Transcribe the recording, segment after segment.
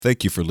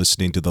Thank you for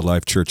listening to the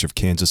Life Church of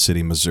Kansas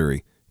City,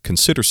 Missouri.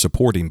 Consider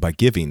supporting by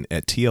giving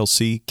at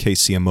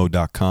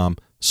tlckcmo.com,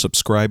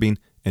 subscribing,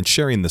 and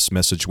sharing this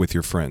message with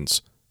your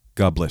friends.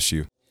 God bless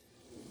you.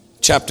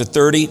 Chapter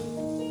 30,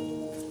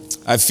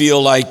 I feel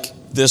like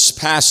this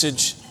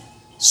passage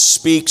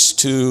speaks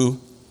to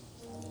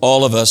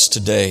all of us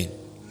today.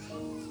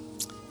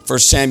 1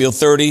 Samuel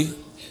 30,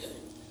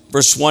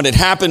 verse 1, it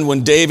happened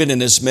when David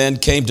and his men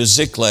came to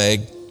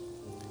Ziklag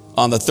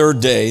on the third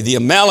day, the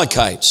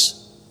Amalekites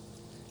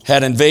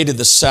had invaded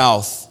the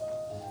south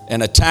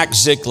and attacked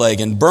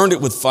Ziklag and burned it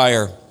with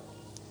fire.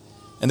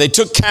 And they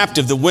took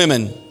captive the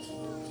women,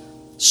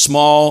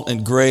 small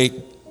and great,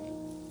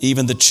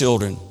 even the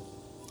children.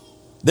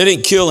 They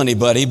didn't kill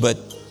anybody, but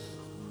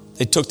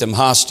they took them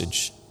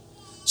hostage.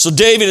 So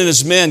David and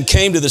his men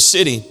came to the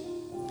city,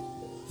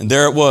 and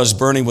there it was,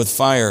 burning with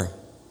fire.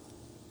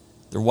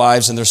 Their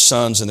wives and their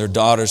sons and their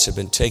daughters had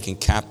been taken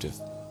captive.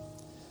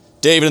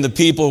 David and the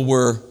people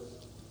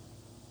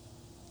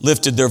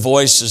lifted their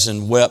voices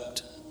and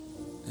wept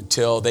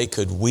until they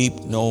could weep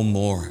no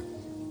more.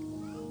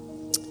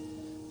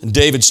 And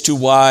David's two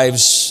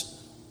wives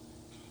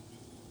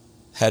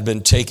had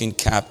been taken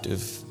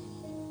captive.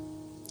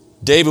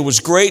 David was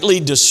greatly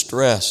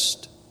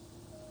distressed,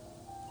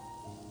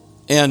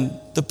 and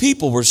the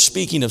people were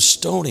speaking of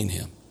stoning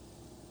him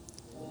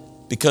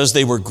because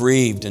they were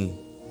grieved, and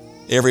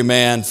every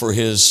man for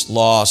his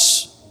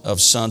loss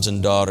of sons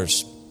and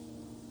daughters.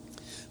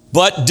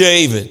 But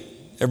David,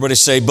 everybody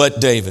say, but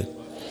David.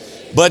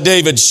 But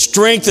David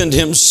strengthened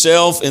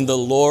himself in the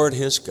Lord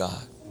his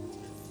God.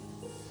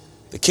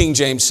 The King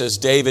James says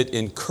David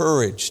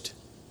encouraged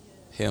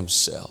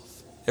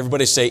himself.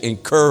 Everybody say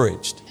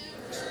encouraged.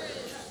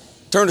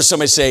 Turn to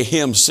somebody and say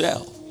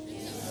himself.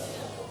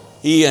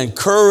 He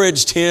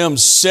encouraged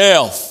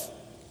himself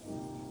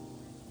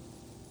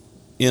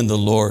in the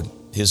Lord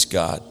his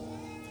God.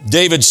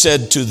 David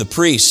said to the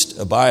priest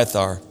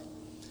Abiathar,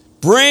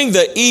 bring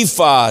the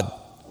ephod,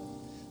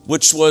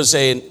 which was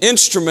an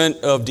instrument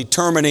of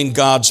determining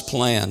God's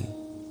plan.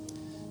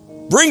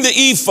 Bring the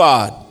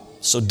ephod.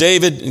 So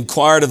David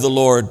inquired of the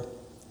Lord,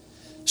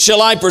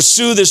 shall I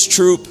pursue this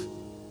troop?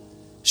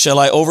 Shall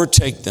I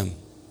overtake them?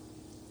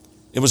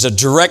 It was a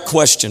direct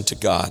question to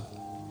God.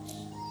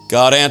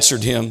 God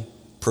answered him,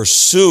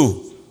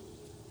 pursue,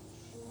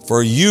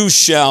 for you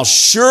shall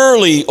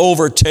surely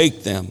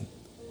overtake them,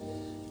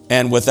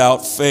 and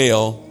without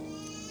fail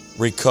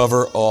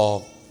recover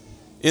all.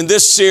 In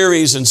this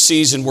series and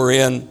season we're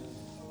in,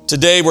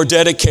 today we're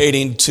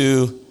dedicating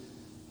to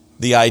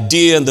the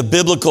idea and the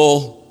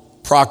biblical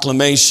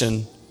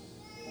proclamation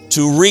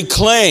to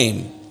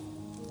reclaim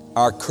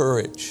our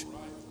courage.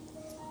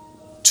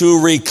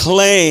 To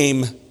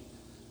reclaim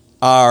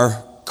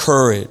our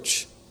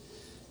courage.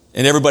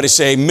 And everybody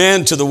say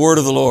amen to the word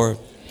of the Lord.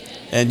 Amen.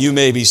 And you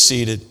may be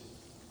seated.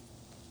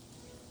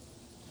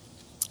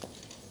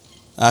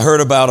 I heard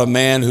about a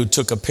man who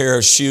took a pair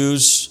of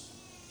shoes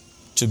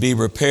to be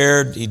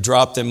repaired. He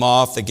dropped them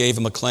off. They gave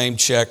him a claim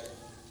check.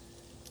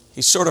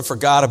 He sort of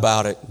forgot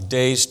about it.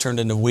 Days turned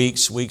into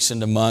weeks, weeks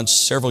into months.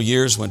 Several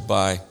years went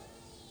by.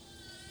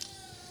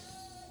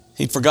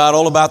 He forgot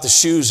all about the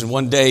shoes, and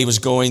one day he was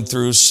going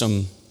through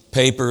some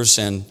papers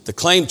and the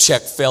claim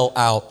check fell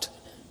out.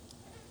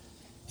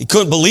 He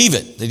couldn't believe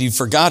it that he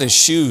forgot his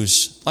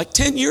shoes. Like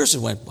 10 years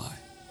had went by.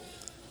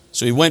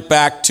 So he went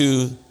back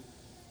to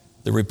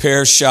the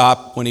repair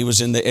shop when he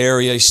was in the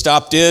area. He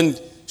stopped in,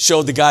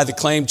 showed the guy the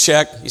claim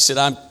check. He said,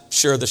 I'm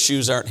sure the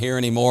shoes aren't here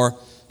anymore.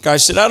 The guy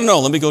said, I don't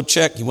know, let me go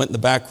check. He went in the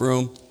back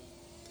room.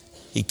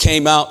 He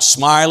came out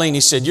smiling.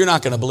 He said, you're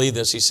not going to believe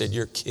this. He said,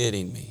 you're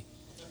kidding me.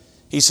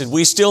 He said,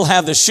 we still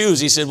have the shoes.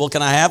 He said, well,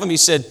 can I have them? He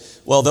said,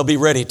 well, they'll be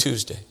ready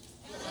Tuesday.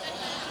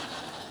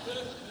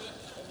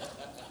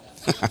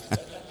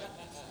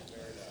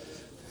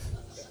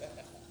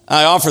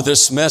 I offer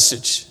this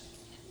message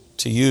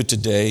to you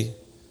today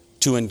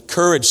to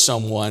encourage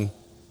someone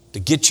to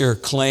get your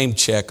claim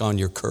check on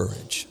your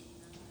courage.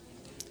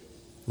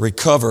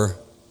 Recover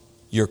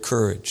your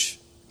courage.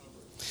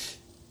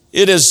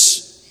 It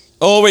has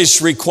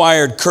always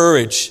required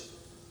courage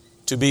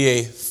to be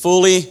a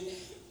fully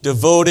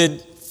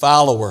devoted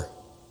follower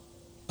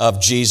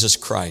of Jesus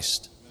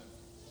Christ.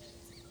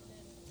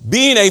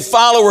 Being a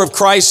follower of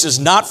Christ is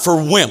not for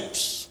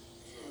wimps.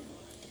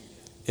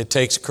 It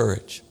takes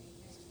courage.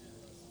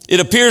 It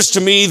appears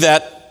to me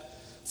that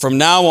from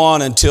now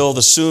on until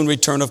the soon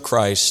return of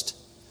Christ,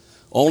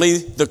 only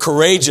the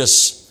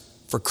courageous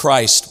for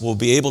Christ will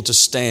be able to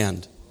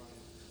stand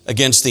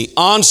against the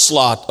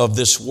onslaught of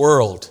this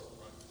world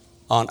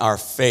on our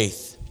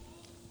faith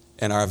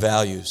and our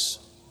values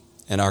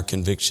and our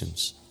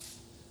convictions.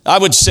 I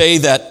would say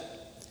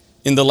that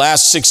in the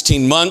last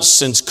 16 months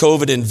since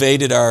COVID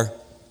invaded our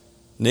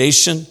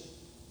nation,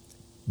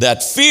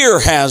 that fear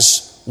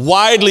has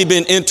widely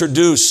been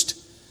introduced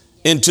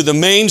into the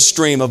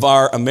mainstream of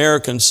our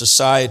American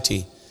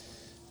society.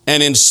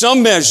 And in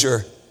some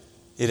measure,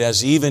 it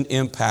has even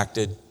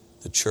impacted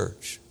the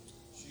church.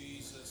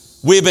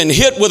 We've been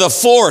hit with a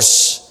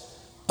force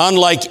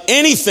unlike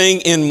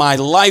anything in my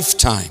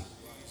lifetime.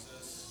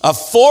 a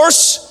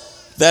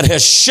force that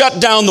has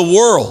shut down the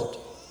world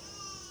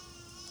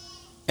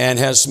and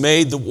has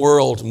made the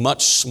world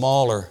much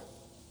smaller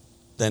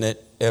than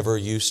it ever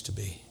used to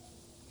be.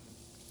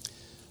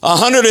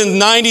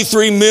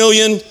 193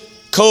 million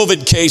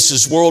COVID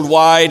cases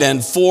worldwide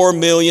and 4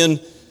 million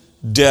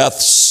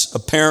deaths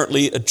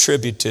apparently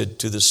attributed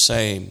to the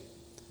same.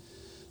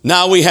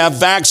 Now we have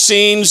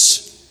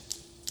vaccines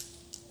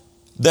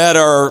that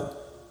are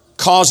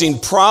causing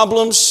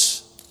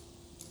problems,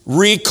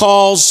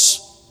 recalls,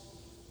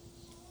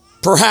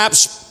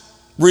 perhaps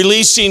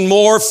releasing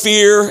more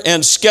fear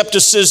and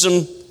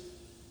skepticism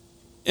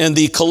in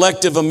the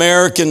collective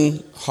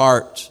American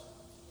heart.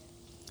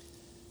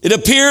 It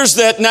appears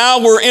that now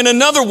we're in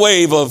another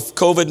wave of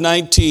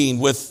COVID-19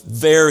 with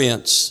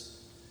variants.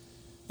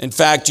 In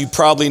fact, you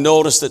probably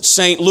noticed that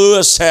St.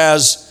 Louis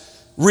has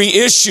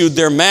reissued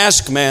their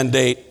mask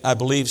mandate, I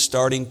believe,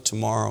 starting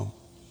tomorrow.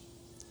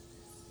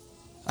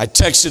 I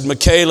texted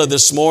Michaela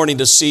this morning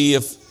to see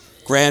if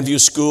Grandview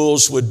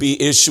schools would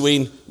be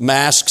issuing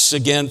masks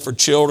again for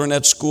children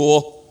at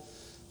school,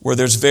 where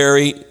there's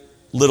very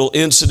little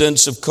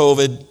incidence of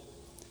COVID,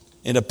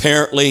 and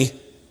apparently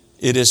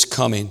it is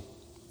coming.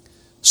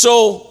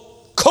 So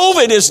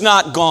COVID is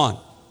not gone.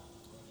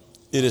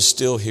 It is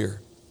still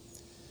here.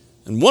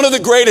 And one of the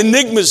great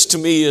enigmas to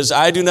me is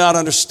I do not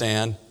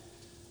understand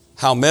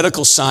how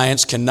medical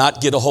science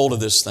cannot get a hold of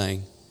this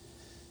thing.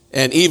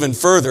 And even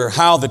further,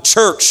 how the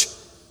church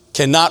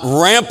cannot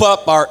ramp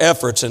up our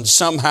efforts and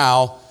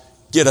somehow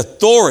get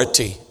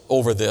authority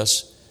over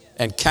this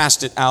and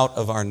cast it out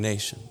of our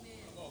nation.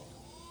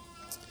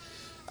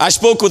 I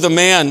spoke with a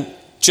man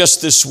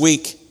just this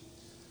week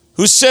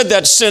who said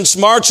that since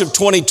March of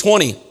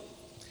 2020,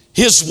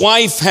 his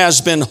wife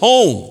has been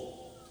home,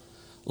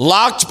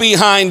 locked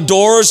behind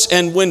doors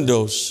and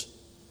windows.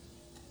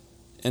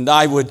 And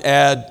I would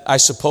add, I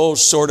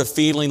suppose, sort of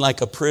feeling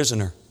like a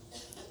prisoner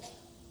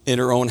in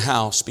her own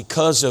house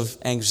because of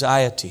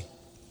anxiety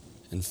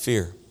and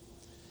fear.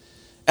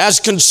 As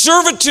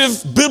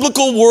conservative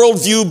biblical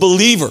worldview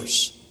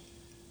believers,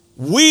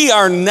 we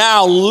are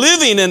now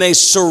living in a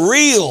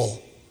surreal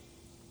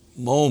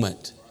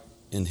moment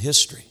in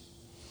history.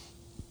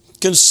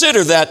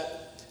 Consider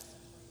that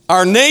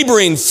our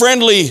neighboring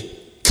friendly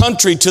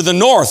country to the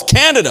north,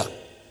 Canada,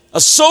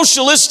 a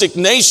socialistic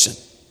nation,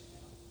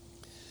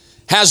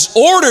 has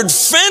ordered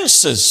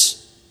fences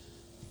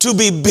to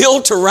be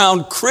built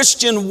around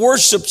Christian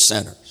worship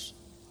centers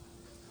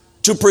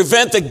to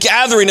prevent the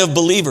gathering of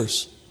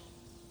believers.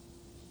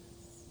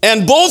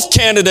 And both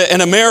Canada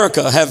and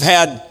America have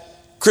had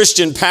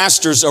Christian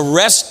pastors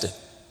arrested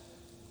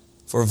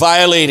for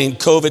violating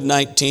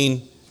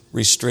COVID-19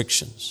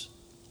 restrictions.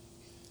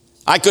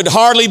 I could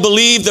hardly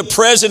believe the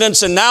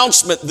president's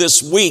announcement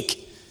this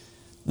week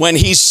when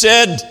he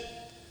said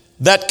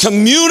that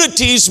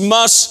communities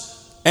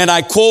must, and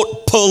I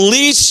quote,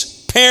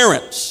 police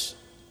parents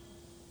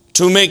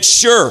to make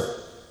sure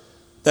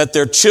that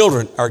their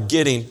children are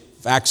getting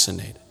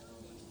vaccinated.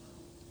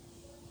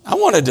 I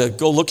wanted to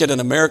go look at an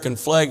American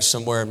flag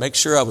somewhere and make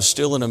sure I was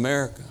still in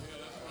America.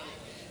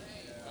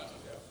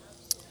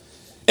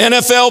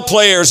 NFL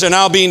players are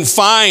now being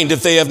fined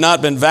if they have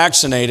not been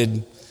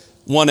vaccinated.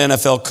 One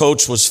NFL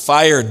coach was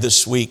fired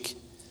this week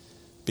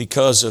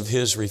because of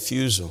his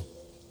refusal.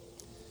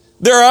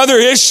 There are other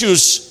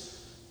issues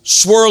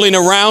swirling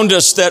around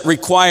us that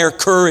require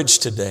courage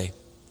today.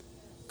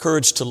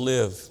 Courage to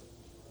live.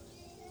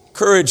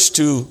 Courage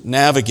to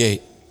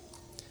navigate.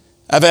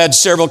 I've had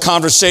several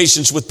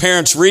conversations with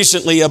parents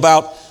recently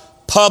about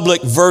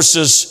public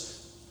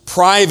versus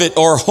private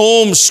or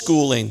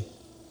homeschooling.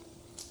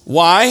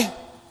 Why?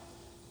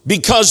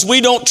 Because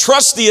we don't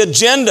trust the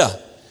agenda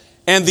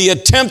and the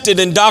attempted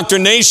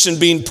indoctrination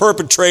being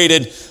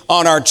perpetrated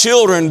on our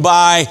children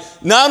by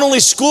not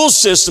only school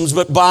systems,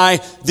 but by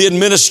the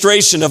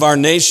administration of our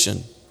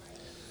nation.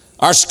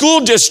 Our school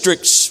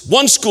districts,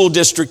 one school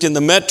district in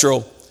the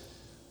metro,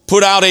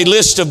 put out a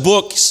list of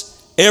books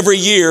every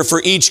year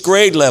for each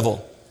grade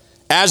level.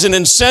 As an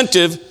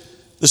incentive,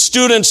 the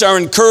students are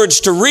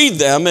encouraged to read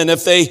them, and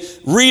if they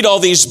read all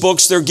these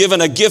books, they're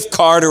given a gift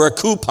card or a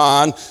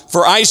coupon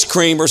for ice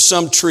cream or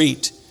some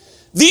treat.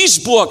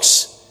 These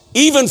books,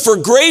 even for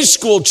grade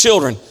school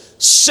children,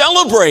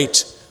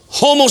 celebrate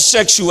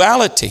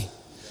homosexuality,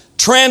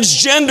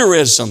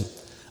 transgenderism,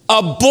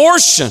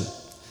 abortion,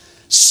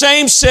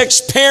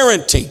 same-sex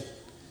parenting,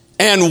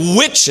 and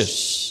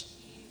witches.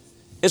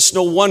 It's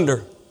no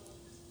wonder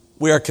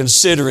we are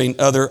considering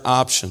other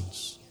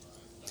options.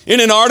 In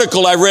an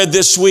article I read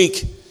this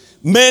week,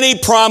 many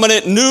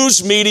prominent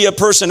news media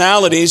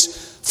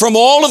personalities from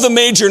all of the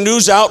major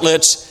news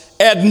outlets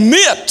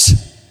admit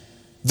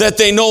that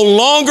they no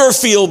longer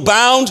feel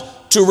bound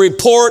to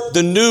report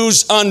the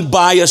news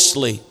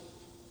unbiasedly.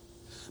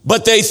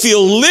 But they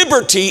feel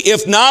liberty,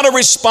 if not a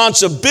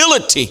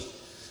responsibility,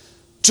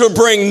 to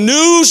bring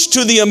news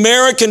to the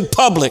American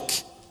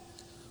public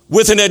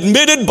with an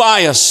admitted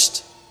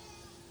bias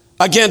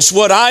against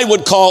what I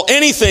would call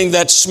anything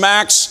that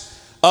smacks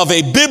of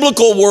a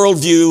biblical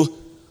worldview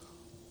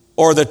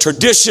or the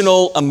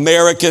traditional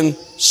American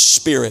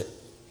spirit.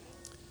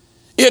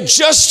 It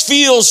just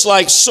feels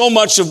like so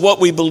much of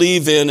what we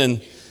believe in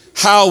and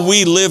how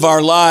we live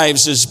our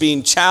lives is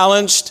being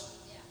challenged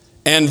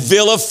and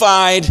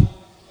vilified,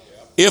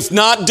 if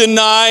not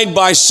denied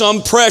by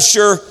some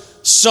pressure,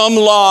 some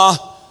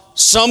law,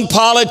 some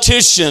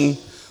politician,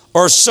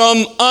 or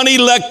some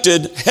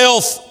unelected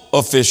health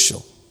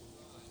official.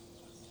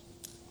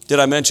 Did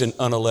I mention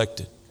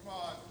unelected?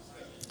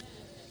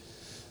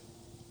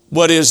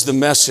 What is the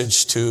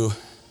message to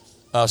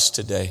us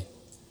today?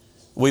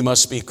 We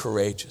must be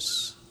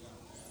courageous.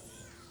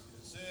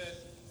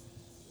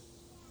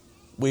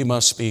 We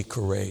must be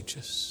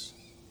courageous.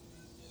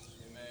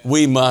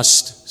 We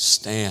must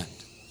stand.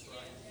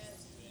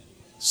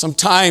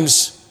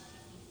 Sometimes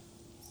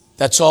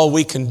that's all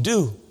we can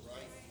do.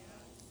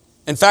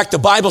 In fact, the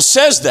Bible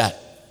says that.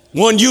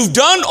 When you've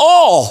done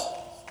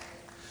all,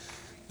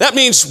 that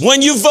means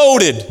when you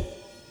voted,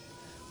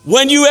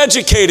 when you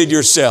educated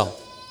yourself,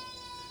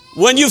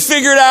 when you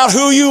figured out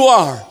who you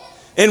are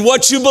and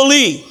what you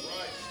believe,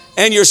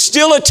 and you're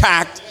still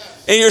attacked,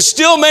 and you're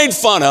still made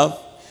fun of,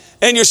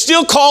 and you're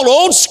still called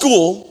old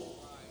school,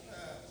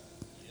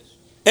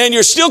 and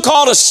you're still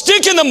called a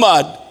stick in the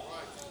mud,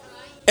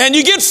 and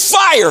you get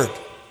fired.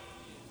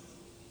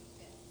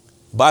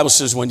 The Bible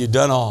says when you've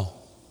done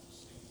all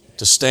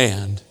to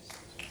stand,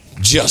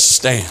 just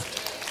stand.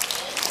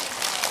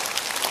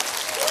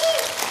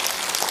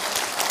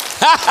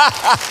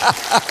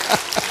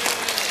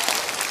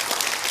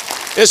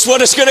 It's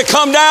what it's going to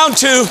come down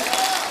to.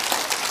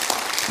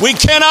 We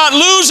cannot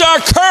lose our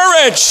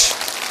courage.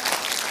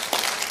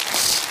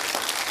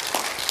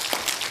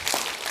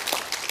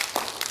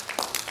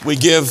 We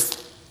give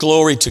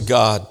glory to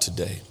God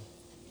today.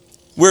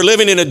 We're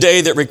living in a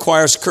day that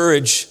requires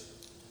courage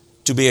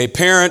to be a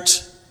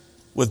parent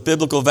with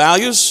biblical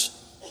values,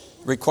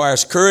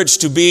 requires courage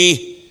to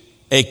be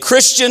a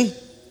Christian,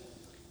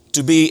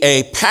 to be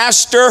a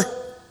pastor,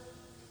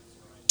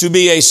 to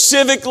be a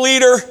civic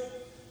leader.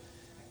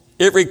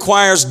 It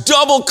requires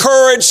double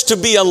courage to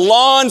be a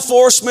law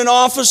enforcement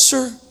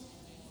officer.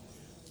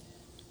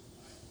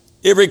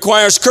 It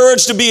requires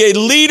courage to be a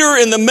leader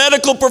in the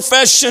medical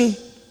profession,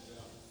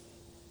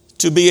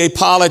 to be a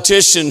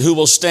politician who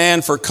will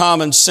stand for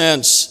common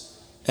sense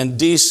and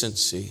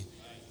decency.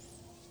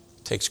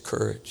 It takes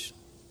courage.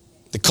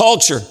 The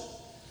culture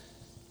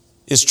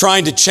is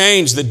trying to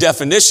change the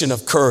definition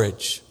of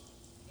courage.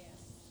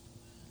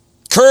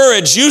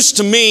 Courage used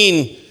to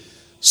mean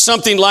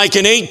something like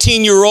an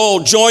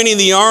 18-year-old joining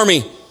the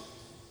army,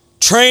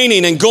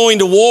 training and going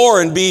to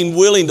war and being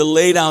willing to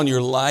lay down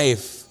your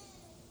life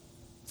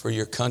for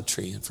your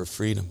country and for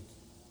freedom.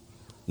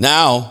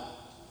 Now,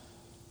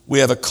 we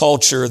have a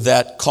culture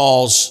that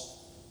calls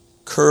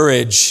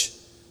courage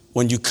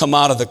when you come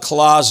out of the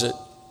closet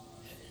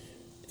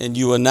and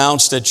you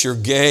announce that you're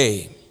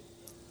gay,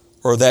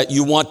 or that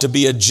you want to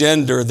be a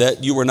gender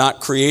that you were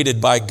not created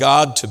by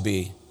God to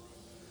be.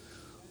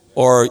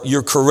 Or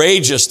you're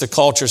courageous, the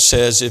culture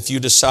says, if you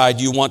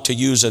decide you want to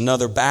use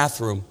another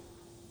bathroom.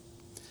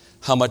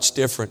 How much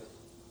different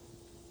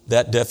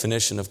that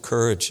definition of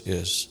courage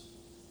is.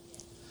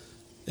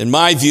 In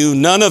my view,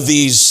 none of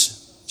these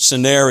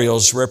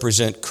scenarios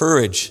represent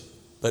courage,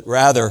 but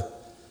rather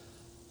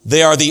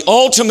they are the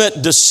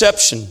ultimate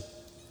deception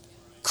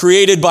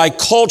created by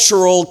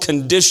cultural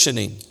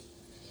conditioning,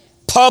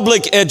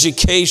 public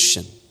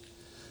education,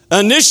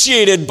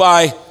 initiated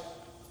by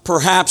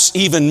perhaps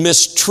even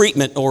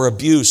mistreatment or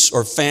abuse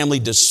or family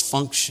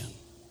dysfunction.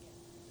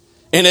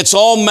 And it's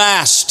all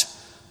masked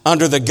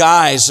under the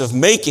guise of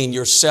making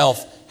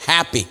yourself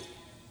happy.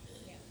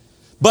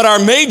 But our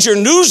major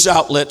news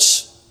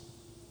outlets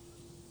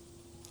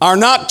are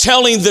not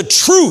telling the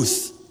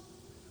truth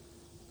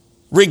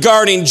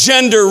regarding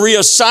gender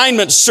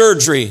reassignment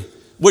surgery,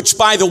 which,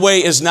 by the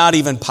way, is not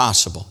even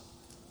possible.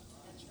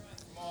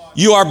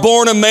 You are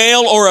born a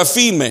male or a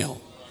female,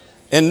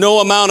 and no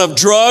amount of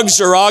drugs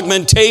or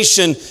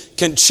augmentation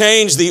can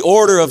change the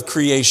order of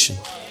creation.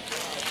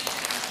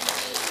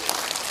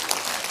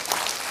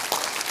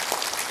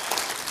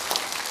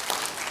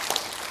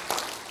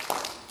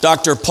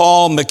 Dr.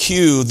 Paul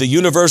McHugh, the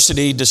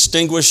University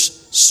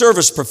Distinguished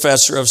Service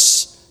Professor of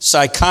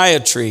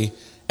Psychiatry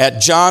at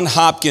Johns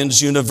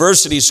Hopkins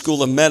University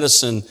School of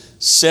Medicine,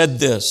 said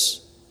this: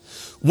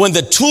 "When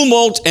the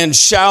tumult and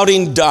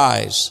shouting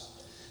dies,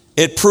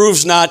 it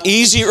proves not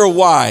easy or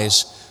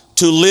wise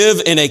to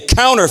live in a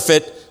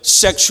counterfeit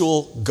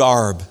sexual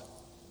garb.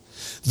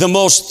 The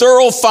most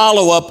thorough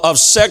follow-up of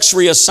sex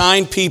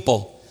reassigned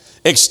people,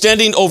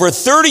 extending over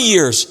 30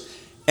 years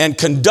and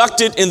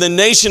conducted in the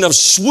nation of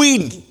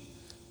Sweden,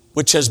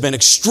 which has been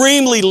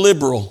extremely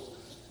liberal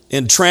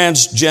in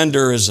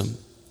transgenderism,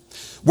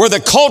 where the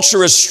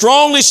culture is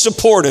strongly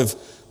supportive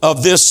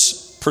of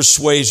this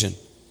persuasion.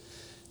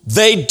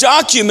 They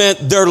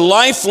document their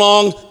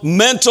lifelong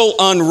mental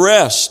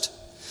unrest.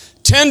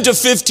 10 to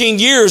 15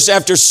 years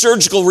after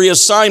surgical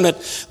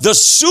reassignment, the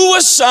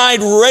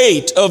suicide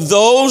rate of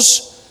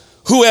those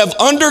who have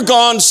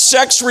undergone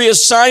sex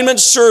reassignment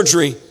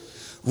surgery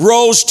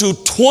rose to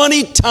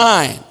 20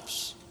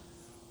 times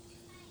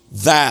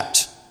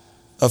that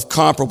of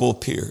comparable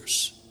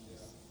peers.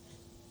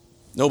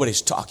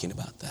 Nobody's talking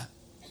about that.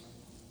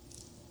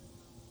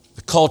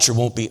 The culture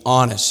won't be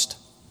honest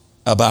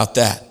about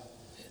that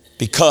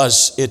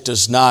because it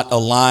does not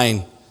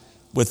align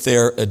with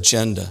their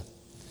agenda.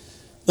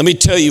 Let me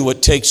tell you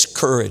what takes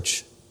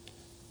courage.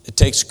 It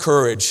takes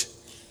courage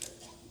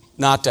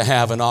not to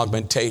have an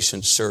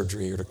augmentation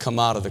surgery or to come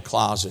out of the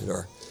closet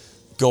or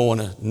go in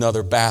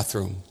another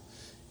bathroom.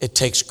 It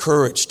takes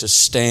courage to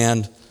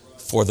stand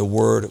for the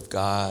Word of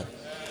God.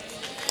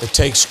 It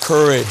takes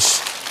courage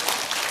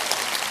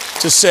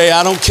to say,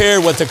 I don't care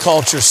what the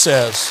culture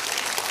says.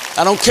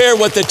 I don't care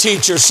what the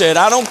teacher said.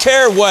 I don't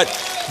care what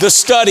the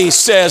study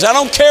says. I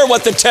don't care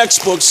what the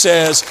textbook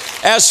says.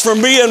 As for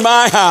me and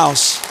my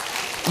house,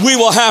 we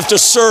will have to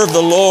serve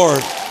the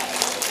Lord.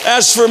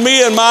 As for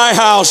me and my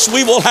house,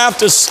 we will have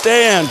to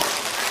stand.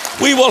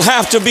 We will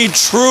have to be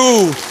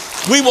true.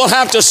 We will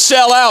have to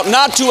sell out,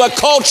 not to a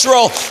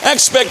cultural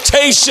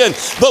expectation,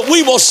 but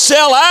we will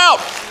sell out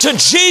to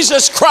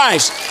Jesus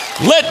Christ.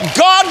 Let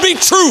God be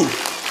true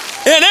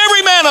and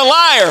every man a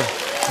liar,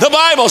 the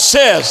Bible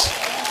says.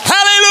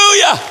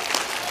 Hallelujah!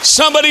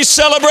 Somebody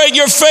celebrate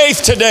your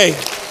faith today.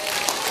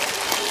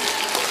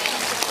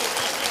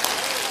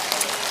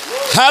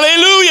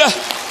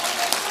 Hallelujah!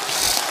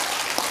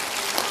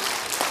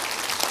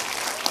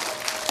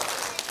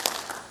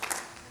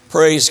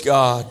 Praise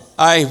God.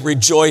 I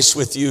rejoice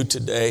with you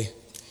today.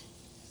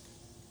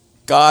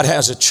 God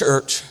has a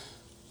church.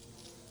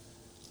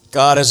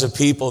 God has a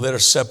people that are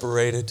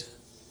separated.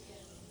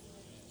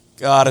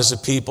 God has a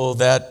people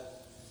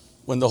that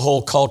when the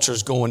whole culture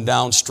is going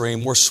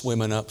downstream, we're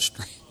swimming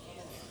upstream.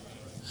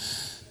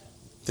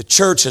 The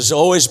church has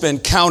always been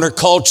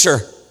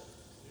counterculture.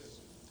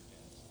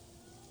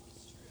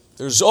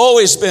 There's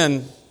always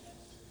been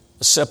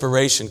a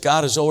separation.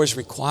 God has always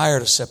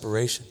required a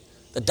separation.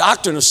 The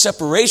doctrine of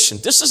separation,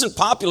 this isn't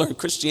popular in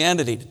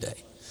Christianity today.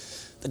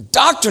 The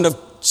doctrine of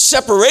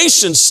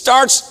separation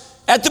starts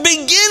at the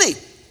beginning.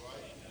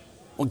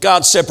 When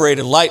God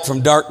separated light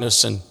from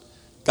darkness and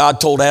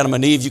God told Adam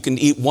and Eve, you can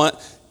eat one,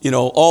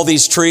 all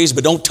these trees,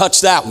 but don't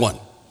touch that one.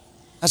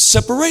 That's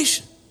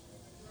separation.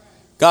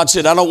 God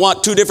said, I don't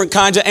want two different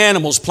kinds of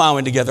animals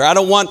plowing together. I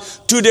don't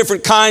want two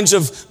different kinds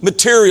of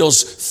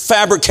materials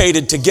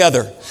fabricated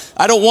together.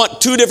 I don't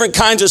want two different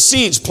kinds of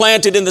seeds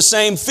planted in the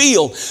same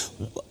field.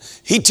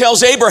 He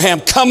tells Abraham,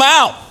 come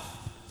out.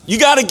 You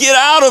got to get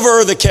out of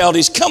Ur of the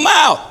Chaldees. Come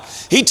out.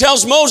 He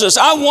tells Moses,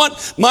 I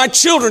want my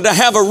children to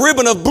have a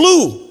ribbon of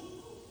blue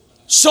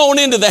sewn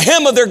into the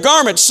hem of their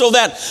garments so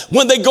that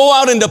when they go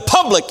out into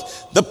public,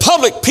 the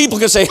public people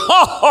can say,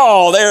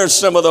 oh, there's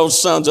some of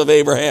those sons of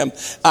Abraham,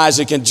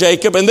 Isaac, and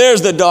Jacob, and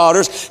there's the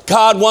daughters.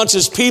 God wants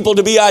his people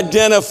to be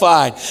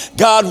identified.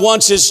 God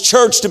wants his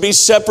church to be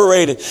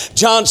separated.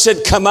 John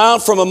said, come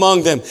out from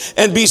among them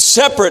and be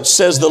separate,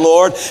 says the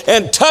Lord,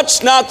 and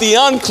touch not the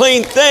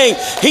unclean thing.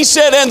 He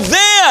said, and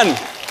then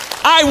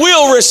I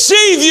will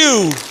receive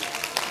you.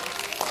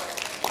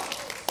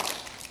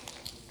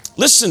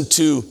 Listen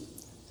to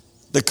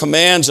the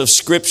commands of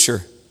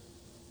Scripture.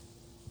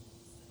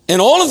 And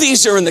all of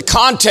these are in the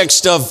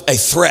context of a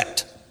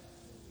threat.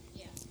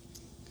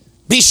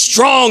 Be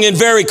strong and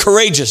very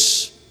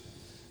courageous.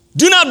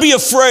 Do not be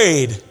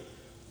afraid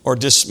or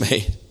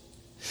dismayed.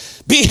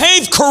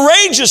 Behave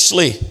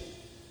courageously,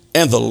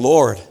 and the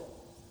Lord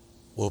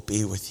will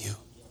be with you.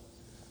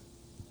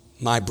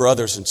 My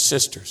brothers and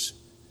sisters,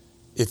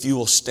 if you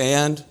will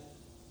stand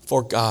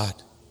for God,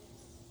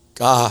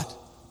 God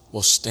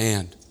will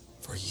stand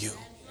for you.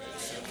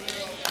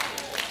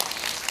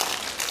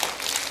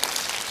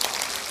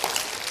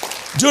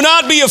 Do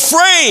not be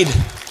afraid.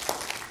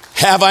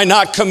 Have I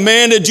not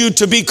commanded you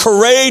to be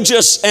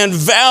courageous and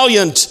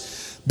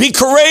valiant? Be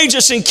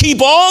courageous and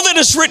keep all that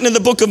is written in the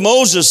book of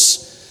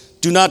Moses.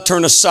 Do not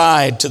turn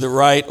aside to the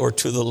right or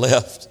to the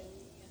left.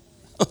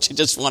 Don't you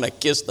just want to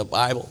kiss the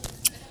Bible?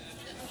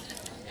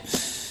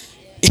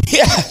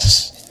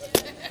 Yes.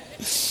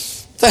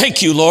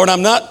 Thank you, Lord.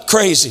 I'm not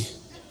crazy.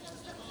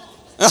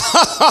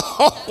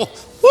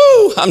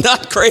 Woo, I'm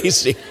not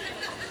crazy.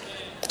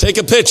 Take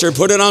a picture,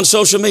 put it on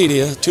social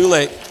media. Too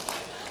late.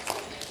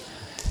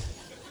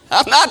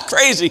 I'm not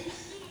crazy.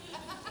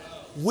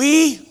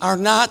 We are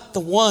not the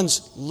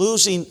ones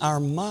losing our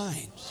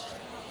minds.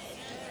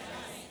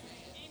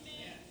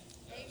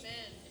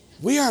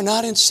 We are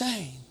not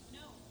insane.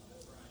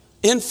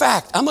 In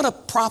fact, I'm going to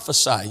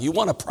prophesy. You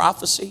want a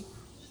prophecy?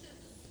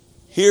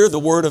 Hear the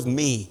word of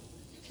me.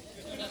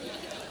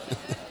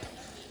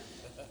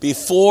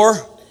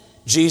 Before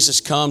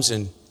Jesus comes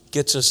and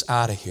gets us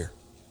out of here,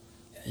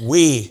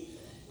 we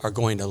are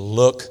going to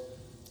look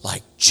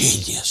like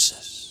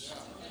geniuses.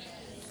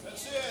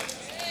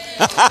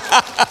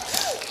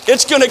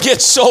 It's going to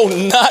get so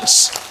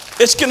nuts.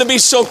 It's going to be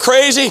so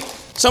crazy.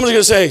 Someone's going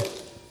to say,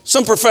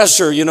 some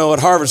professor, at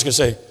Harvard's going to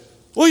say,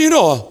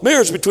 well, a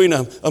marriage between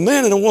a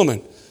man and a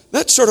woman,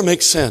 that sort of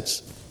makes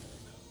sense.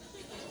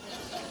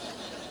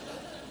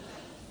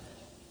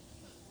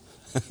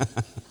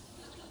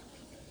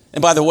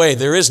 And by the way,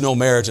 there is no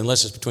marriage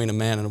unless it's between a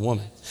man and a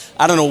woman.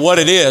 I don't know what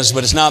it is,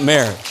 but it's not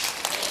marriage.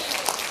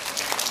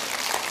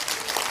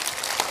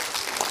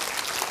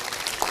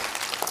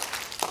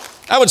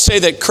 I would say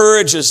that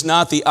courage is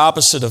not the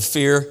opposite of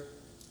fear,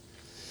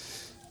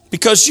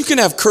 because you can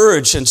have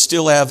courage and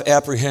still have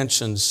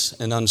apprehensions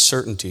and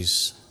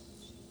uncertainties.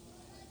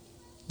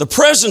 The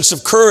presence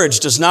of courage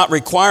does not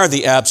require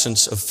the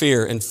absence of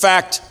fear. In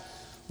fact,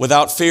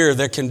 without fear,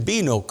 there can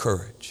be no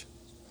courage.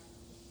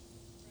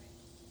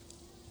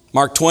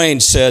 Mark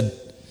Twain said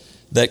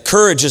that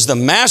courage is the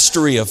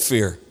mastery of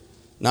fear,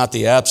 not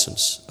the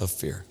absence of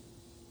fear.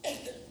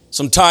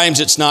 Sometimes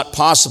it's not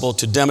possible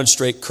to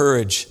demonstrate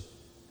courage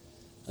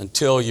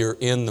until you're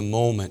in the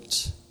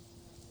moment.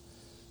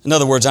 In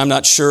other words, I'm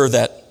not sure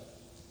that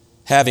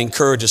having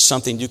courage is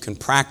something you can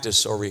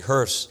practice or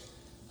rehearse.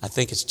 I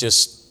think it's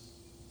just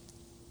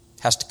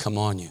has to come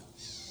on you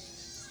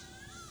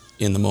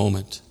in the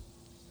moment.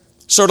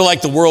 Sort of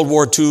like the World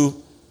War II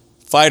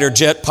fighter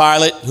jet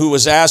pilot who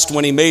was asked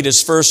when he made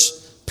his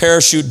first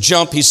parachute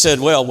jump, he said,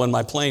 well, when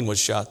my plane was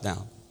shot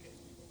down.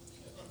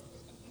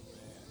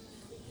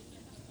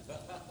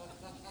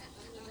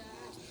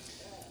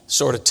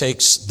 Sort of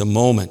takes the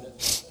moment.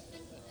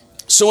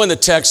 So in the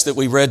text that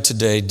we read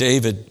today,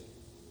 David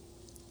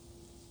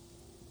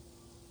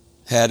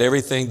had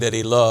everything that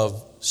he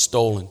loved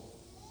stolen,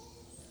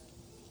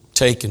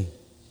 taken.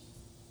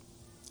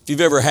 If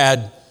you've ever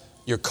had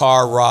your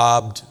car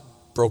robbed,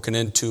 broken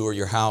into, or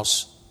your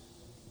house,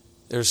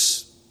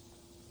 there's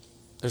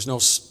no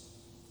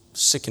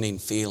sickening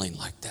feeling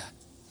like that.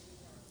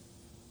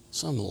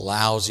 Some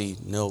lousy,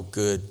 no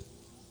good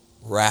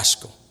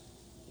rascal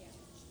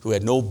who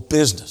had no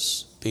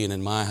business being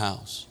in my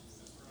house.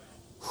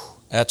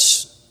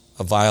 That's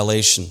a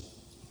violation,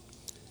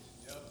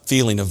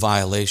 feeling of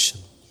violation.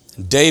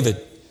 And David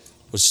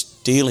was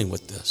dealing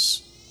with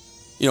this.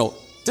 You know,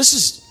 this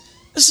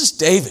is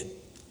David.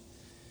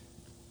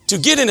 To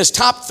get in his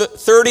top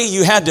 30,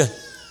 you had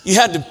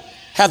to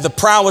have the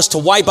prowess to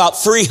wipe out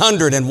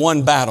 300 in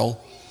one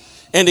battle.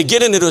 And to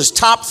get into his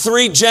top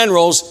 3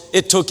 generals,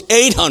 it took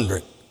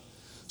 800.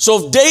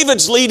 So if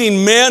David's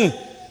leading men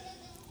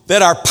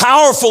that are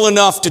powerful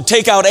enough to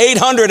take out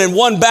 800 in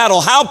one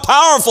battle, how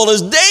powerful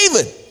is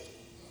David?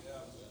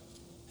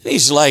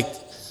 He's like,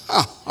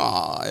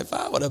 if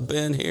I would have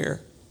been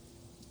here,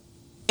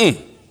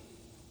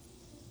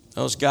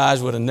 those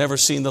guys would have never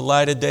seen the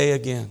light of day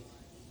again.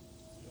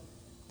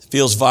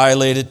 Feels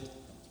violated.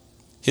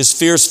 His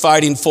fierce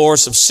fighting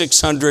force of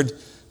 600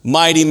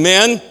 mighty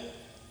men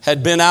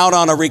had been out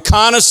on a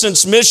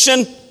reconnaissance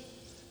mission.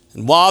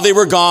 And while they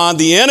were gone,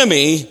 the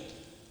enemy,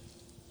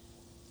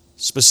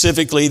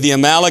 specifically the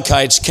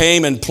Amalekites,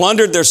 came and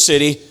plundered their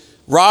city,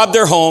 robbed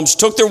their homes,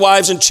 took their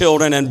wives and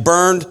children, and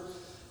burned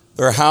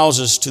their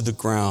houses to the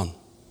ground.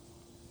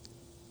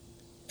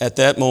 At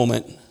that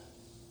moment,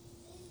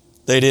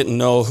 they didn't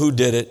know who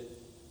did it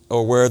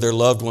or where their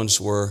loved ones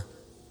were,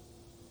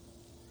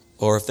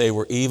 or if they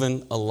were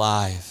even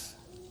alive.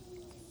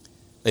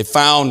 They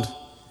found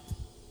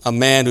a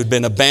man who'd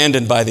been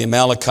abandoned by the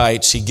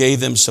Amalekites. He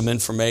gave them some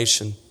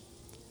information.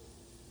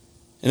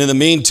 And in the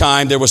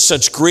meantime, there was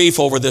such grief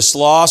over this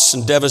loss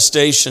and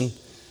devastation.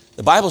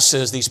 The Bible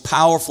says these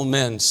powerful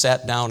men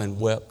sat down and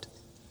wept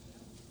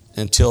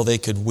until they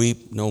could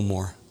weep no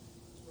more.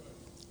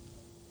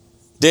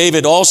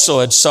 David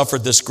also had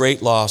suffered this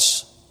great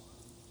loss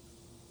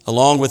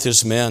along with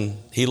his men.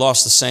 He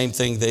lost the same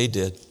thing they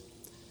did.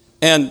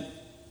 And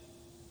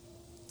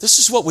this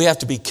is what we have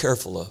to be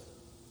careful of.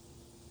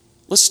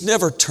 Let's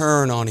never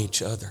turn on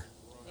each other.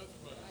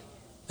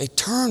 They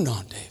turned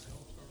on David.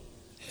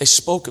 They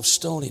spoke of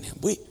stoning him.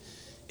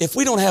 If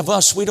we don't have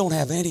us, we don't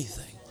have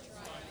anything.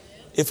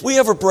 If we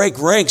ever break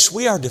ranks,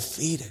 we are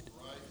defeated.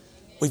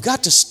 We've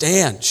got to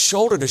stand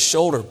shoulder to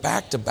shoulder,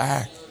 back to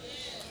back,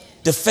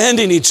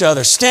 defending each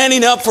other,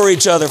 standing up for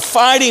each other,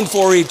 fighting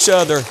for each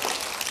other.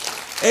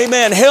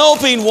 Amen.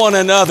 Helping one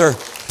another,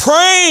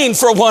 praying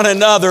for one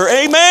another.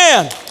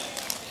 Amen.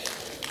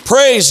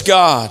 Praise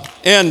God.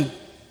 And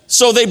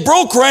so they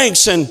broke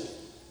ranks, and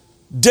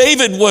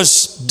David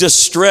was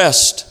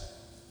distressed.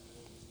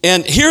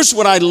 And here's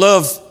what I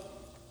love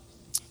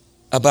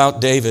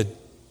about David.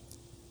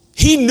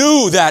 He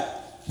knew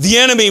that the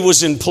enemy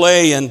was in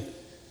play and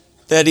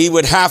that he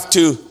would have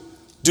to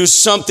do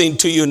something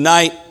to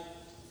unite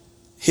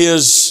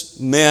his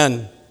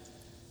men.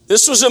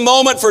 This was a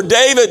moment for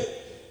David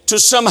to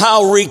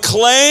somehow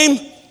reclaim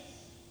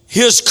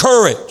his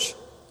courage.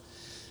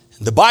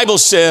 The Bible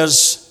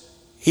says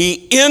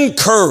he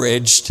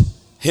encouraged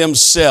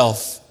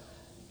himself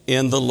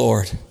in the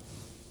Lord.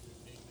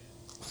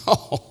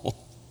 Oh.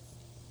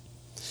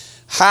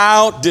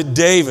 How did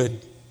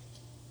David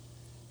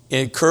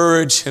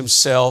encourage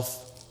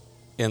himself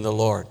in the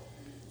Lord?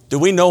 Do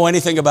we know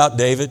anything about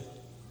David?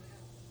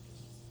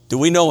 Do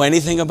we know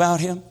anything about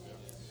him?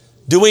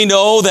 Do we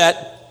know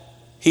that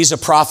he's a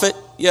prophet?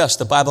 Yes,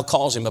 the Bible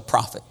calls him a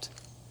prophet.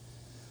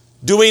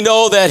 Do we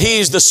know that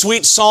he's the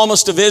sweet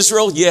psalmist of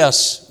Israel?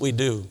 Yes, we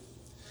do.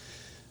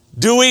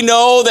 Do we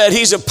know that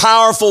he's a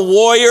powerful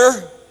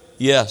warrior?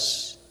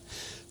 Yes.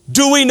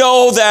 Do we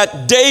know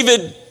that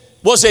David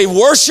was a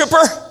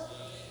worshiper?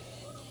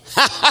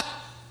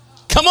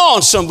 Come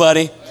on,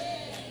 somebody.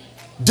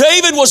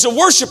 David was a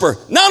worshiper.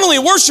 Not only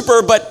a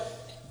worshiper,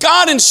 but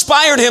God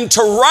inspired him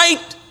to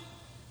write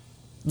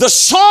the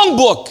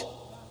songbook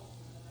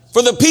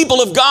for the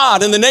people of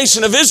God and the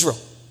nation of Israel.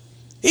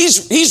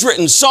 He's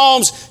written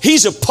Psalms.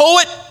 He's a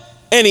poet,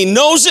 and he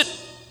knows it.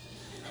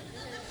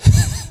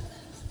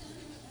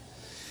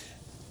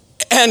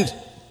 And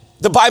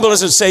the Bible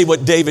doesn't say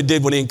what David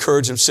did when he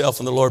encouraged himself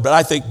in the Lord, but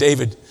I think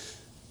David,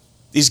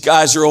 these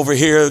guys are over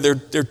here,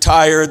 they're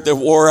tired, they're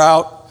wore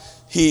out.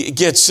 He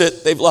gets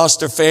it, they've lost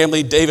their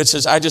family. David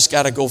says, I just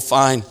got to go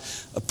find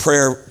a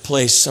prayer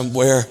place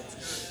somewhere.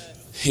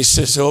 He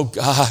says, oh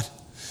God,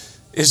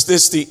 is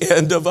this the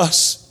end of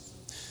us?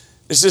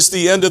 Is this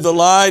the end of the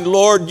line?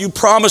 Lord, you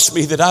promised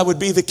me that I would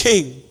be the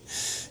king.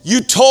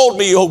 You told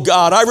me, oh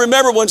God. I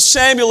remember when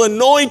Samuel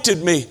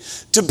anointed me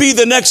to be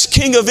the next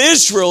king of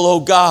Israel, oh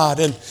God.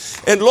 And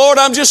Lord,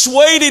 I'm just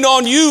waiting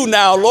on you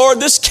now, Lord.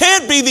 This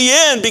can't be the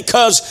end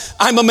because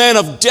I'm a man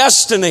of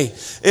destiny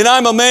and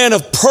I'm a man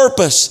of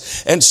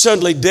purpose. And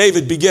suddenly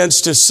David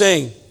begins to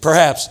sing,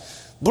 perhaps,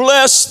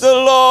 bless the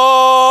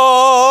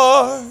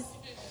Lord,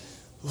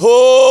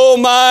 oh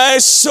my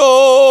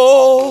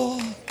soul,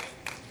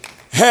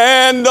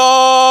 and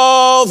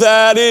all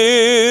that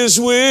is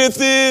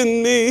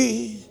within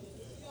me.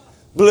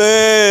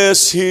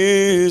 Bless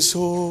his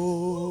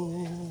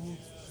holy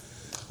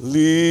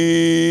name.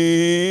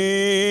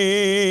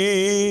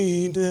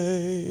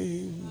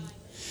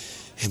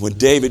 And when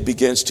David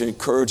begins to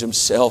encourage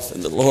himself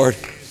in the Lord,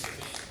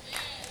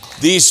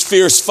 these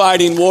fierce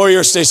fighting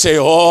warriors, they say,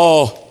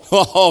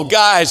 oh,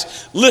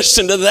 guys,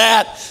 listen to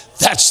that.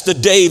 That's the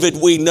David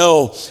we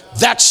know.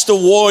 That's the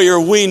warrior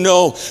we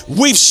know.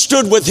 We've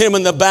stood with him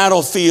in the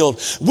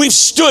battlefield. We've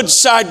stood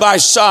side by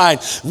side.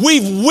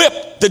 We've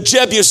whipped the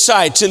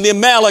Jebusites and the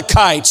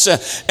Amalekites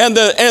and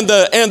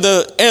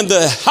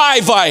the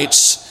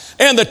Hivites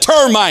and the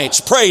termites,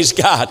 praise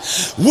God.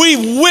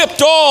 We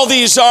whipped all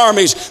these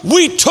armies.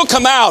 We took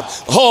them out.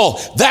 Oh,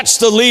 that's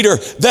the leader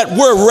that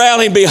we're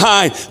rallying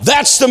behind.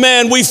 That's the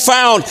man we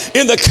found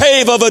in the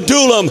cave of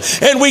Adullam.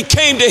 And we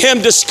came to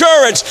him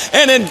discouraged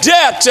and in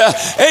debt,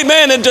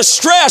 amen, and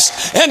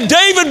distressed. And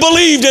David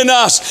believed in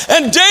us.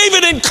 And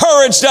David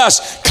encouraged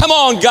us. Come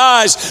on,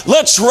 guys,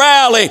 let's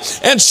rally.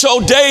 And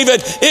so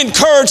David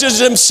encourages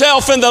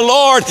himself in the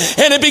Lord,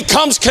 and it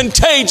becomes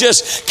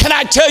contagious. Can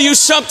I tell you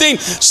something?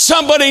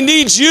 Somebody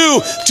needs you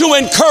to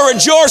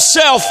encourage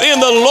yourself in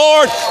the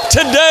Lord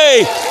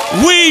today.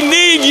 We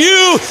need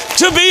you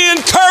to be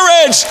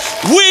encouraged.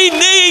 We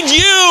need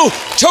you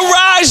to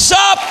rise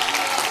up.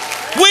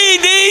 We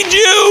need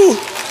you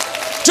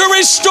to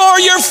restore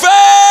your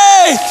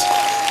faith.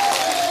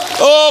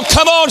 Oh,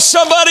 come on,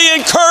 somebody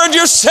encourage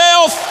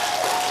yourself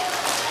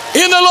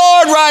in the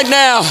Lord right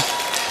now.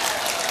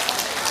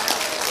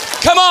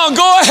 Come on,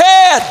 go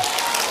ahead.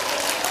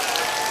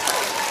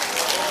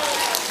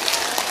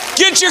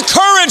 Get your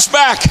courage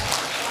back.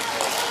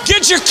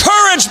 Get your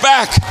courage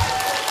back.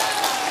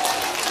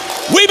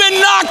 We've been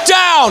knocked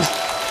down.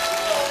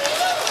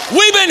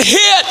 We've been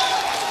hit.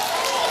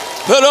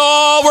 But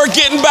oh, we're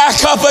getting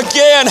back up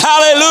again.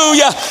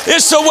 Hallelujah.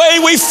 It's the way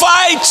we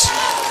fight.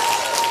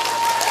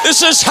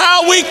 This is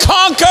how we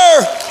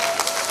conquer.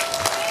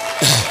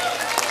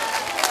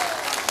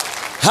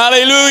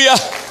 Hallelujah.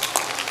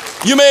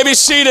 You may be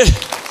seated.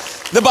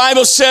 The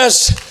Bible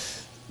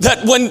says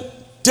that when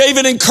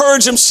David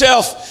encouraged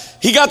himself,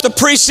 he got the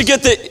priest to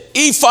get the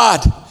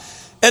ephod,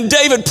 and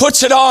David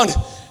puts it on,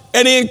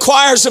 and he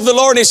inquires of the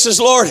Lord, and he says,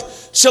 Lord,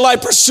 shall I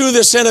pursue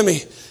this enemy?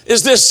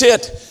 Is this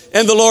it?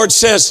 And the Lord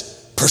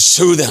says,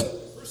 pursue them,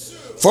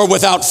 for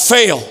without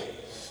fail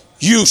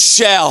you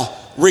shall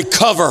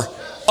recover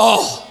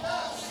all.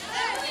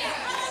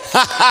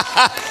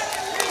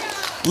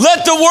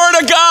 Let the word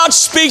of God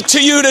speak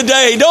to you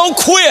today. Don't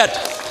quit.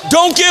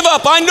 Don't give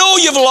up. I know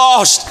you've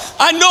lost.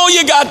 I know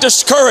you got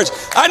discouraged.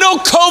 I know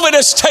COVID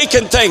has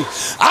taken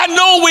things. I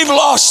know we've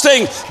lost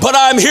things, but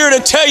I'm here to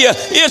tell you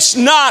it's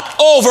not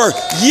over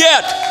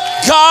yet.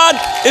 God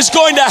is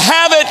going to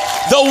have it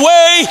the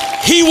way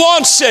He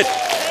wants it.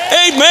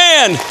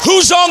 Amen.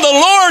 Who's on the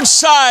Lord's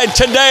side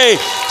today?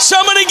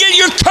 Somebody get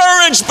your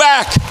courage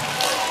back.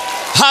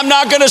 I'm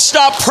not going to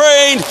stop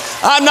praying.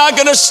 I'm not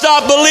going to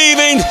stop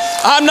believing.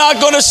 I'm not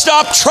going to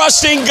stop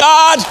trusting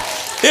God.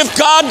 If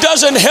God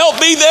doesn't help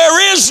me,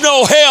 there is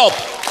no help.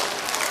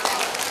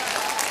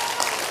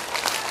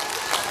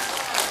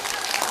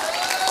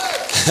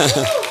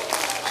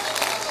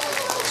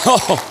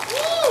 Oh.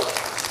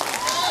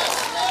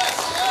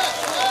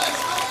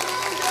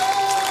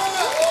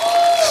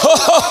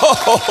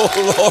 Oh,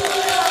 Lord.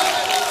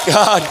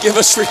 God, give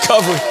us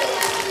recovery.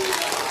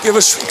 Give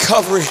us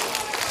recovery.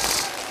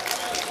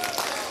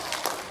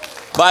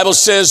 Bible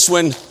says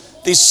when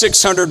these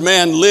 600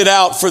 men lit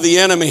out for the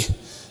enemy,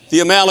 the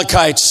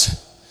Amalekites,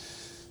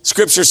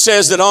 Scripture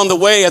says that on the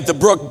way at the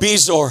brook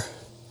Bezor,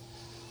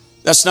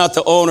 that's not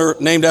the owner,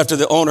 named after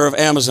the owner of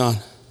Amazon,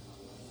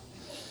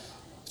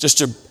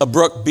 just a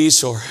brook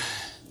Bezor.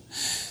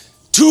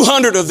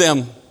 200 of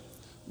them,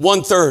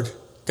 1/3,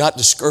 got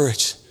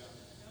discouraged,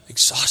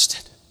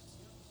 exhausted.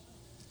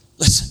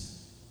 Listen,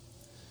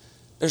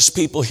 There's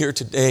people here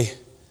today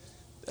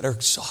that are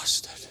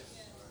exhausted.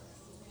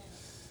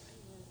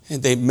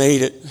 And they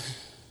made it.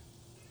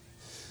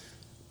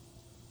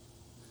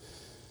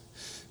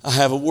 I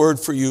have a word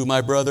for you, my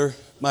brother,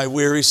 my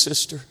weary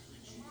sister.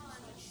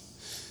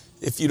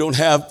 If you don't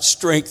have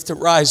strength to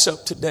rise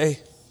up today,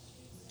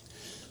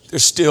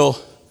 there's still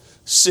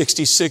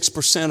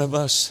 66% of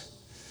us.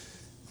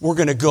 We're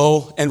going to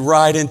go and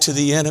ride into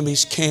the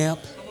enemy's camp.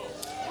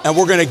 And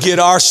we're going to get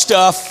our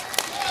stuff.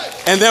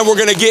 And then we're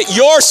going to get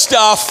your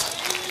stuff.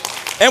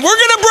 And we're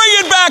going to bring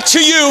it back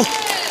to you.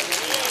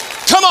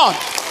 Come on.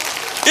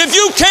 If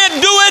you can't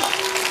do it,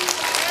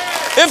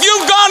 if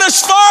you've gone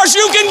as far as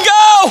you can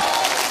go,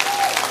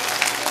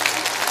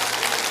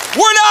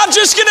 we're not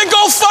just going to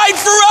go fight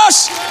for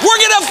us. We're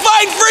going to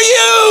fight for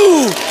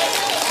you.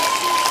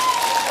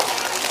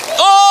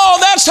 Oh,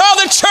 that's how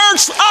the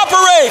church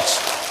operates.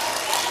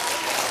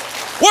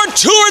 Where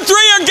 2 or 3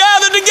 are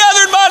gathered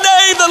together in my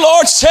name, the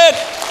Lord said,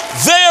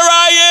 there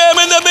I am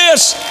in the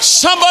midst.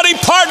 Somebody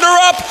partner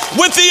up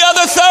with the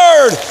other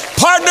third.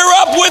 Partner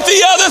up with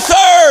the other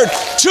third.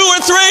 2 or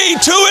 3,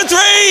 2 or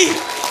 3.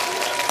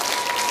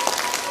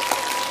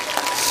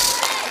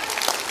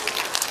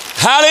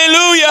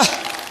 Hallelujah.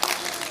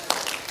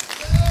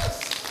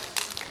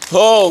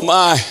 Oh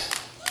my.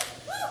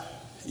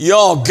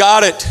 Y'all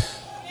got it.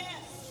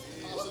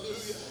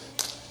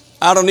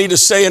 I don't need to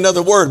say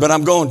another word, but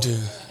I'm going to.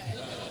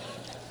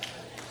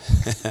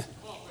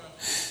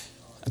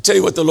 I'll tell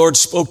you what the Lord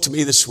spoke to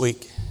me this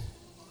week.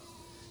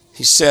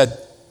 He said,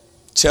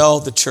 tell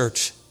the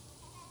church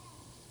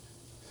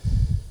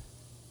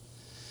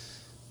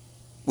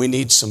we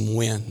need some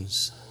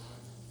wins.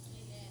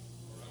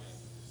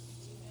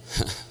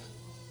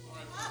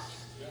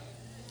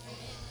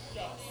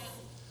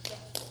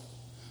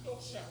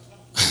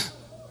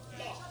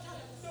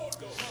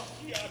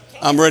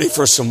 I'm ready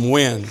for some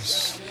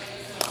wins.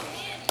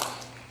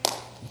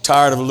 I'm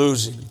tired of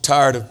losing. I'm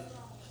tired of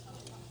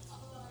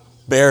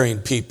burying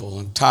people.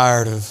 I'm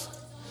tired of...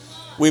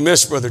 We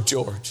miss Brother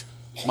George.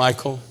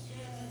 Michael,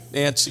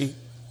 Nancy.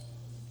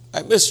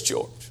 I miss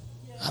George.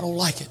 I don't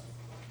like it.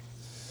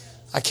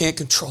 I can't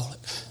control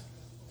it.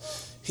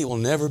 He will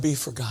never be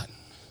forgotten.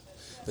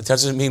 But that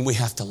doesn't mean we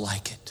have to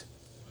like it.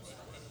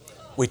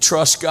 We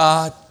trust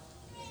God.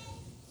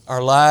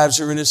 Our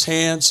lives are in His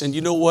hands. And you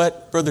know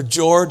what? Brother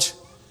George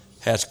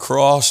has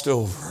crossed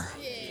over.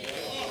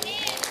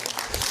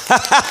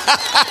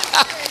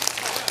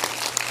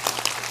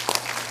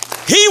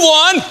 He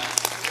won.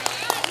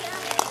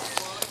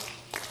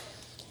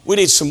 We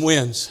need some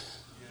wins.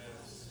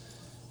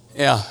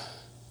 Yeah.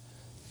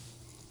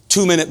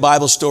 2-minute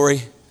Bible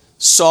story.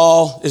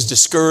 Saul is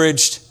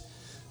discouraged.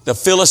 The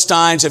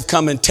Philistines have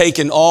come and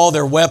taken all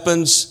their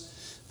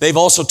weapons. They've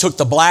also took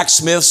the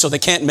blacksmith, so they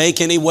can't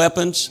make any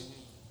weapons.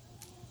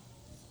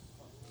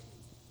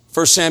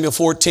 1 Samuel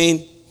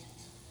 14.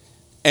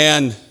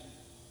 And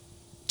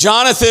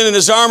Jonathan and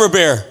his armor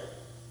bearer,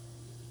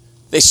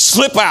 they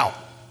slip out.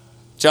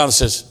 Jonathan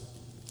says,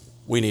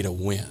 we need a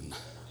win. And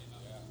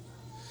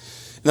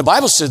the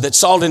Bible said that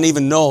Saul didn't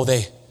even know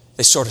they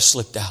sort of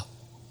slipped out.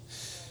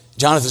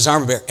 Jonathan's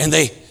armor bearer. And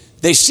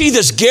they see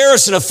this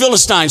garrison of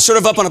Philistines sort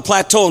of up on a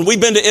plateau. And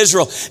we've been to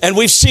Israel and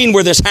we've seen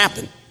where this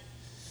happened.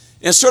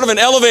 And it's sort of an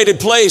elevated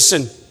place.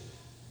 And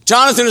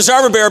Jonathan, his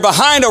armor bearer,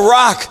 behind a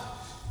rock.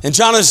 And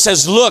Jonathan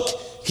says, look,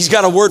 he's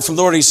got a word from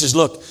the Lord. He says,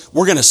 look,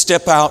 we're going to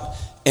step out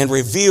and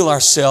reveal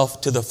ourselves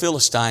to the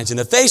Philistines. And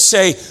if they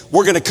say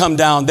we're going to come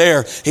down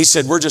there, he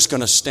said, we're just going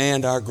to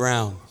stand our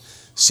ground,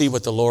 see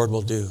what the Lord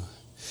will do.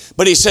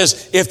 But he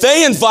says, if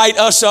they invite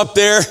us up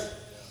there,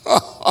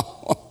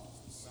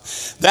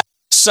 that's a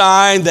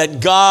sign that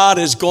God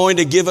is going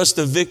to give us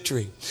the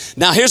victory.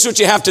 Now, here's what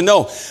you have to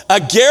know. A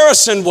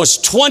garrison was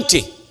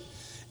 20.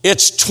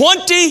 It's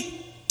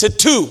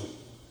 20-2.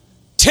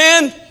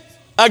 10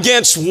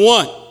 against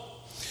 1.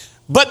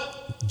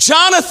 But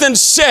Jonathan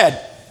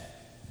said,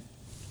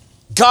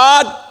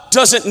 God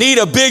doesn't need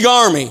a big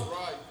army.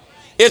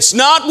 It's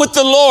not with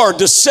the Lord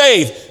to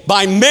save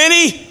by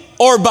many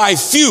or by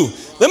few.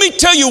 Let me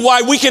tell you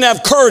why we can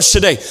have courage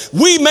today.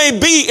 We may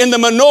be in the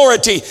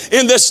minority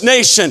in this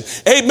nation.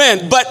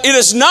 Amen. But it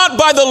is not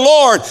by the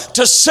Lord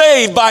to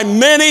save by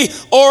many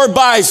or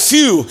by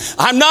few.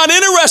 I'm not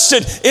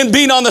interested in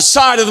being on the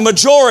side of the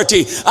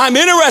majority. I'm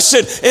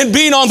interested in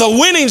being on the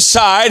winning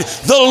side,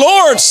 the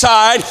Lord's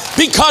side,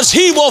 because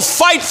He will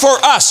fight for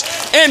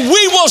us. And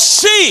we will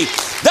see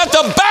that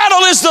the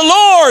battle is the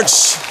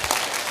Lord's.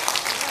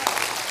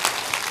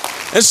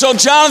 And so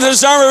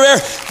Jonathan's armor bearer,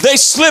 they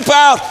slip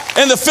out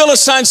and the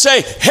Philistines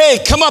say, hey,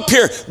 come up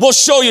here. We'll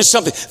show you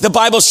something. The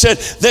Bible said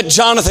that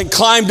Jonathan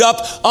climbed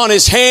up on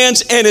his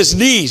hands and his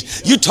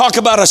knees. You talk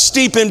about a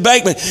steep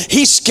embankment.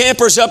 He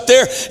scampers up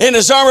there and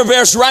his armor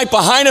bearer's right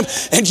behind him.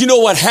 And you know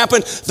what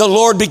happened? The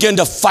Lord began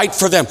to fight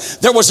for them.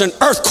 There was an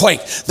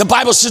earthquake. The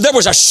Bible says there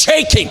was a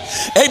shaking.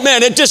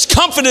 Amen. It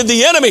discomfited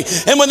the enemy.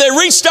 And when they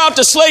reached out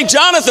to slay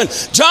Jonathan,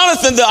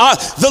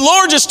 the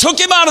Lord just took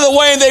him out of the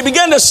way and they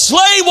began to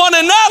slay one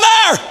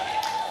another.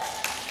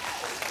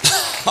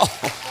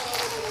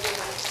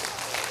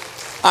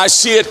 I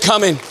see it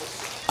coming.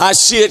 I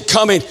see it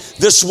coming.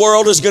 This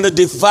world is going to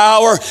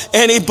devour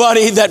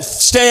anybody that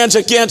stands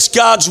against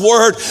God's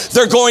word.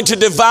 They're going to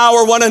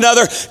devour one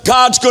another.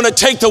 God's going to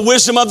take the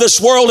wisdom of this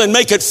world and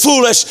make it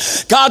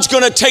foolish. God's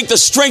going to take the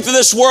strength of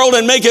this world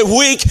and make it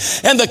weak.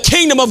 And the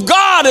kingdom of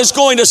God is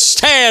going to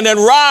stand and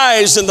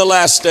rise in the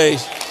last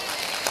days.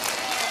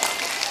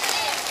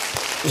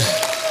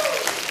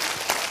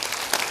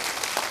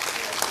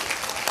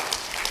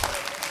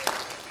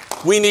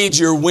 We need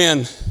your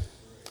win.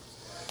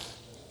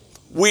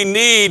 We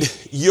need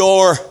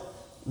your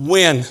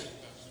win.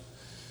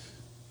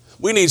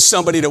 We need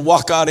somebody to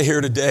walk out of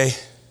here today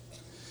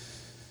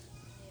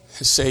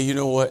and say, you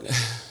know what?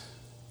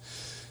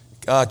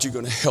 God, you're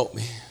going to help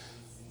me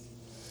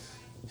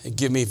and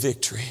give me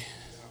victory.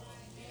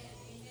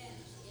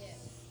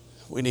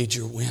 We need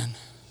your win.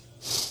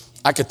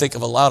 I could think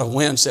of a lot of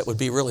wins that would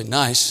be really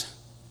nice.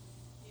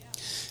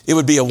 It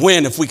would be a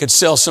win if we could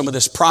sell some of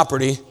this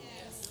property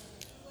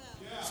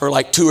for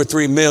like $2 or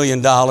 $3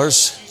 million.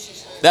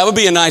 That would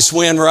be a nice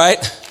win, right?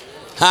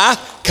 Huh?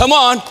 Come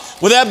on.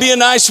 Would that be a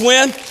nice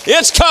win?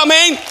 It's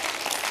coming.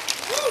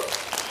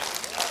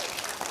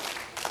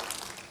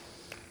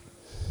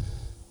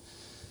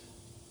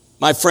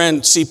 My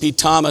friend C.P.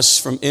 Thomas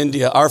from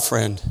India, our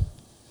friend,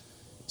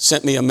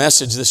 sent me a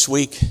message this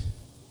week.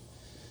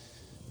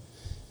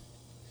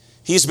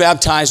 He's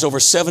baptized over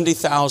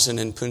 70,000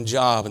 in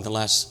Punjab in the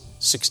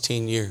last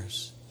 16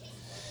 years.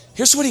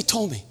 Here's what he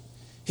told me.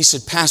 He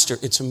said, Pastor,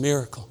 it's a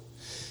miracle.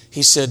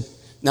 He said,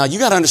 now you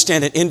got to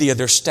understand, in India,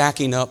 they're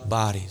stacking up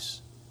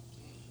bodies.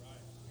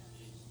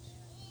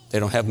 They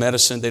don't have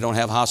medicine. They don't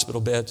have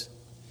hospital beds.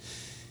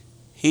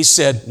 He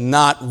said,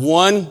 not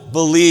one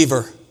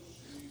believer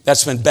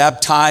that's been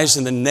baptized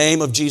in the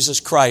name of Jesus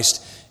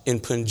Christ in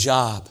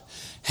Punjab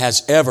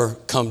has ever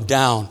come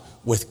down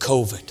with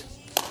COVID.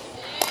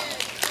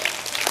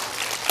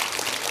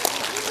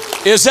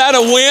 Is that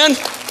a win?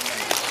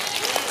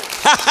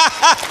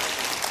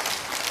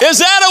 Is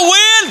that a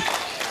win?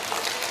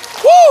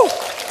 Woo!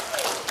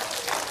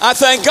 I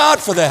thank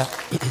God for that.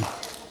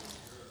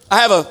 I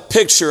have a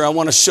picture I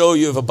want to show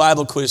you of a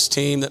Bible quiz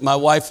team that my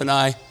wife and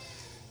I,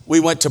 we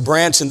went to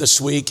Branson this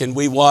week and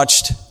we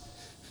watched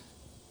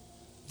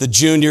the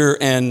junior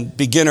and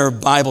beginner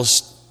Bible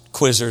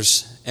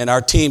quizzers, and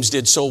our teams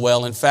did so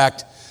well. In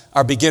fact,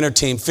 our beginner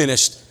team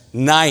finished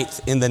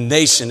 9th in the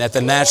nation at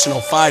the national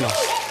finals.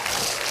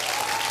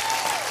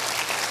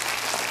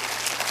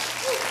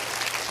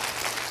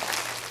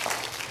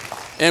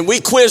 And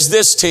we quizzed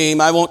this team.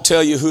 I won't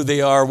tell you who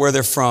they are, where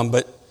they're from,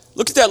 but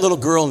look at that little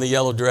girl in the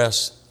yellow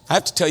dress. I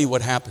have to tell you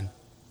what happened.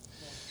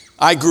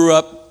 I grew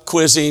up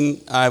quizzing.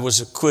 I was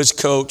a quiz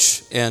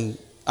coach, and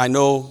I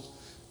know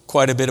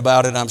quite a bit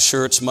about it. I'm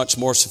sure it's much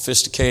more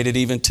sophisticated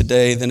even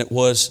today than it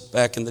was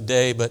back in the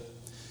day. But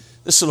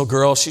this little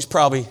girl, she's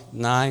probably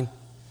 9.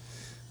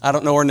 I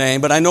don't know her name,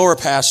 but I know her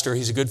pastor.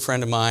 He's a good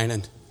friend of mine.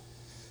 And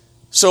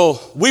so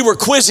we were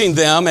quizzing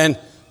them, and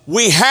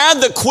we had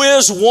the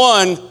quiz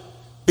won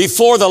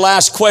before the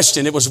last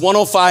question. It was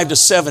 105 to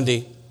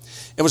 70.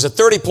 It was a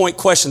 30-point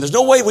question. There's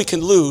no way we can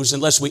lose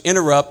unless we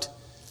interrupt,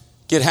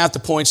 get half the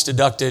points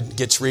deducted,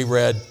 gets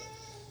reread.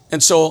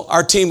 And so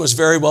our team was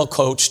very well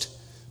coached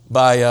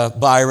by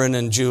Byron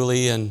and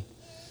Julie and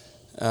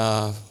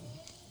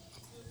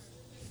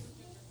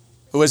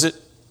who is it?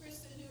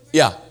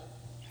 Yeah,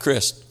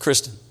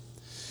 Kristen.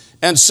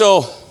 And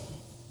so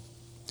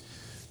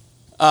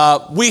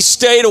we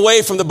stayed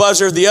away from the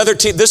buzzer. The other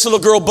team, this little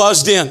girl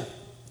buzzed in.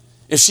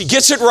 If she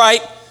gets it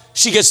right,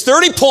 she gets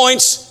 30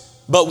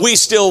 points, but we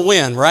still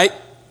win, right?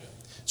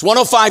 It's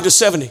 105 to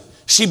 70.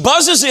 She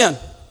buzzes in,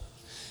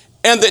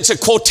 and it's a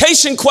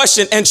quotation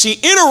question, and she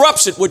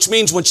interrupts it, which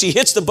means when she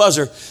hits the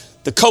buzzer,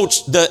 the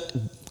coach, the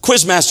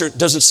quizmaster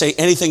doesn't say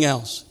anything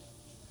else.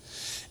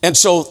 And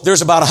so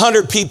there's about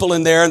 100 people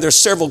in there, and there's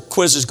several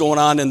quizzes going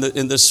on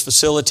in this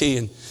facility,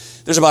 and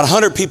there's about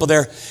 100 people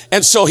there.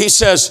 And so he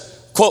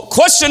says, quote,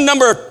 question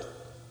number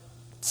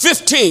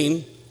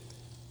 15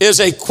 is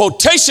a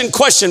quotation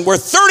question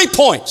worth 30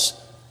 points.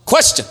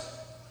 Question.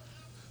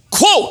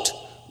 Quote,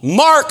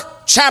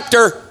 Mark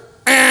chapter.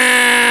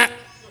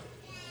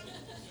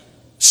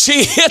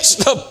 She hits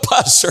the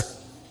buzzer.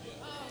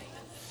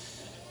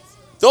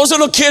 Those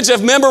little kids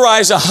have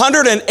memorized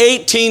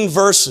 118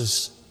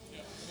 verses.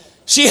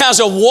 She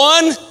has a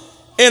 1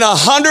 in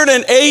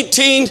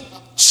 118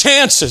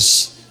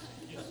 chances.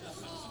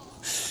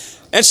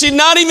 And she's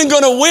not even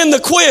going to win the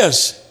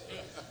quiz.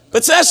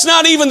 But that's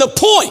not even the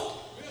point.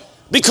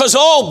 Because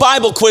all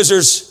Bible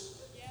quizzers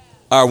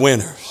are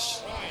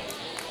winners.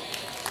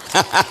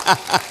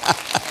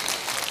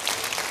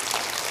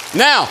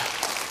 Now,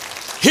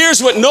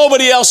 here's what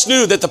nobody else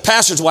knew that the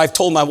pastor's wife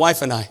told my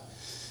wife and I.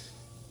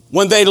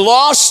 When they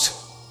lost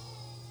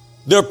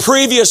their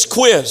previous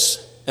quiz,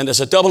 and it's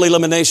a double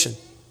elimination,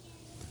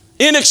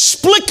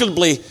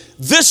 inexplicably,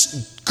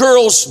 this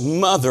girl's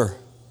mother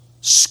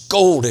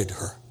scolded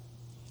her.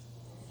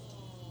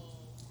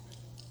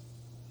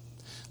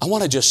 I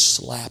want to just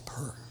slap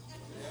her.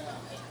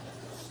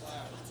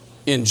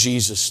 In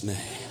Jesus' name.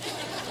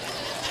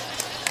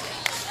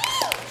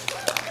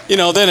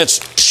 Then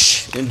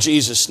it's in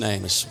Jesus'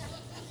 name.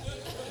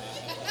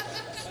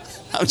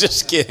 I'm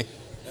just kidding.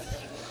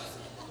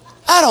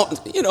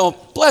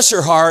 Bless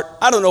her heart.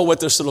 I don't know what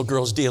this little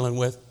girl's dealing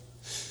with.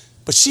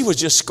 But she was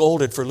just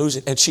scolded for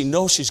losing, and she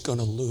knows she's going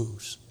to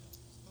lose.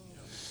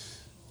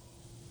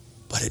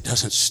 But it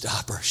doesn't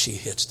stop her. She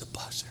hits the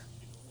buzzer.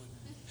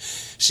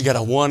 She got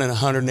a 1 in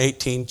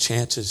 118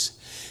 chances.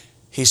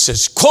 He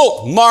says,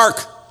 quote,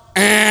 Mark.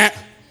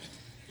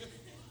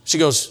 She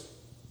goes,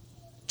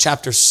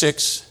 chapter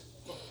 6,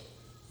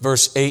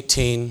 verse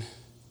 18.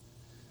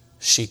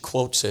 She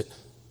quotes it.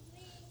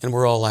 And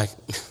we're all like,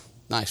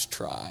 nice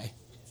try.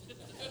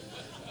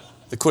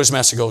 The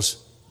quizmaster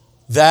goes,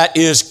 that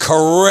is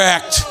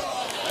correct.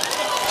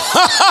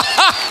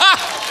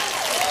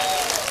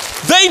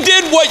 They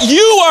did what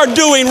you are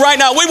doing right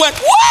now. We went,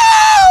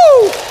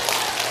 woo!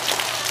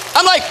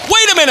 I'm like,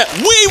 wait a minute.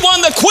 We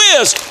won the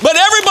quiz, but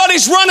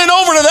everybody's running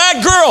over to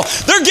that girl.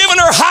 They're giving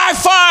her high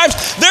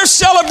fives. They're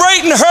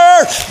celebrating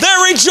her.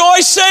 They're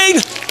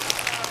rejoicing.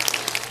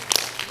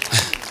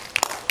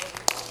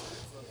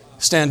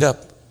 Stand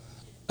up.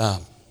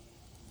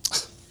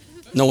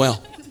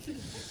 Noelle.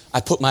 I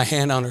put my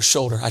hand on her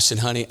shoulder. I said,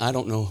 honey, I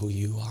don't know who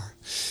you are.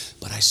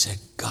 But I said,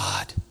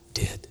 God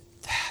did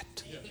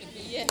that.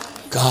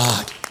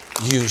 God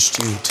used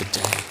you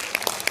today.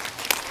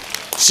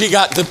 She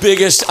got the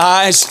biggest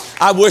eyes.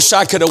 I wish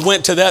I could have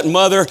went to that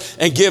mother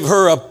and give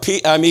her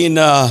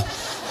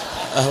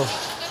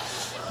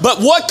but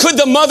what could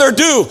the mother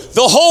do?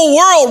 The whole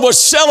world was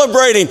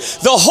celebrating.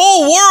 The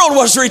whole world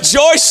was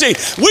rejoicing.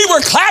 We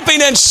were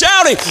clapping and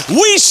shouting.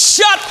 We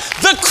shut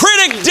the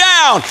critic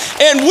down,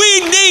 and we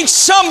need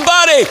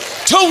somebody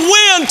to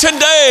win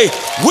today.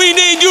 We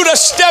need you to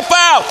step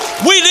out.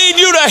 We need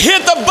you to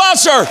hit the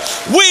buzzer.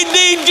 We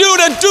need you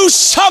to do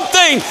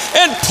something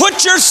and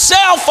put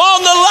yourself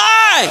on the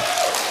line.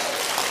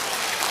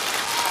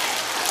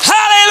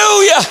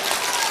 Hallelujah.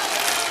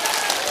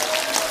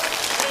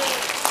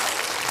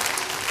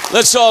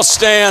 Let's all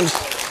stand.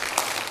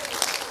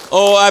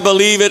 Oh, I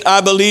believe it.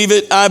 I believe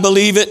it. I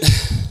believe it.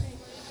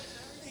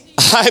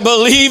 I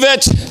believe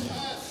it.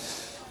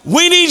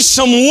 We need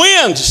some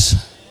wins.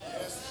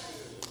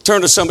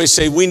 Turn to somebody and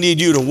say, we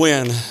need you to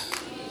win.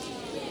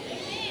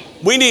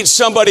 We need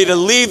somebody to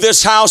leave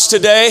this house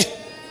today.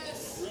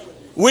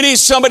 We need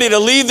somebody to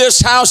leave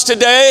this house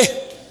today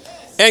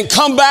and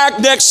come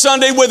back next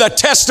Sunday with a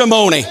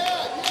testimony.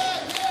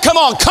 Come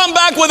on, come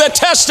back with a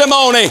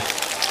testimony.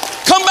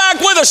 Come back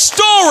with a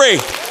story.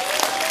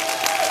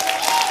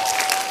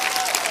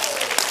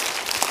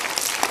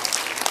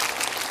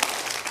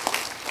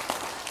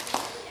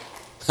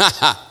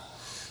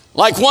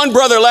 Like one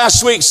brother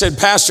last week said,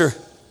 Pastor,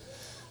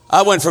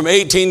 I went from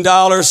 $18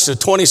 to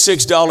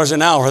 $26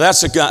 an hour.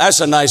 That's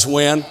a nice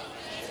win.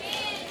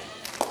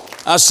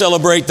 I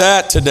celebrate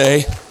that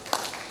today.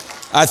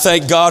 I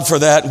thank God for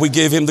that. We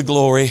give him the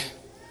glory.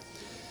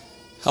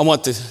 I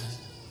want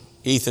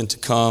Ethan to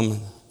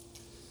come.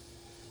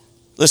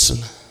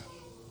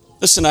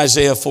 Listen,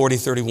 Isaiah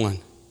 40:31.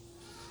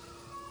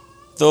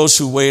 Those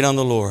who wait on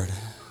the Lord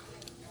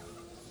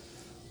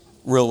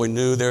will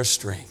renew their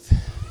strength.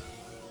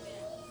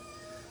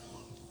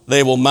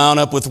 They will mount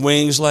up with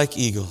wings like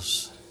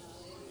eagles.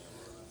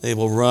 They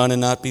will run and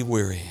not be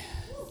weary.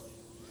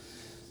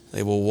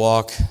 They will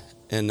walk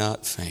and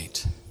not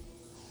faint.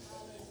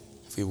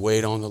 If we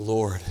wait on the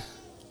Lord.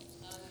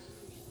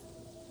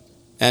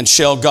 And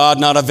shall God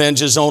not avenge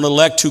his own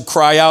elect who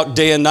cry out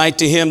day and night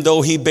to him,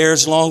 though he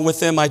bears long with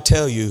them? I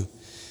tell you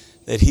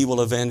that he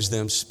will avenge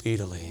them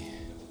speedily.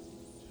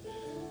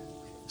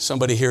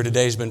 Somebody here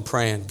today has been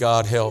praying,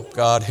 God help,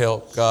 God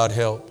help, God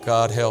help,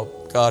 God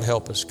help, God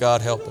help us,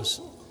 God help us.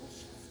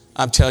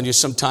 I'm telling you,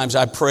 sometimes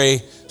I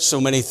pray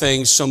so many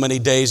things, so many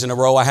days in a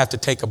row, I have to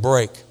take a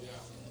break.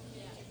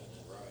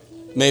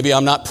 Maybe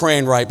I'm not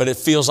praying right, but it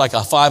feels like a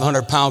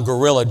 500-pound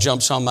gorilla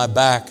jumps on my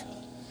back.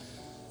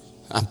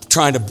 I'm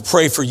trying to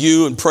pray for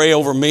you and pray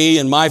over me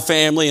and my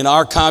family and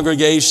our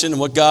congregation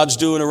and what God's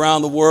doing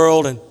around the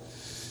world. And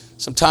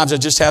sometimes I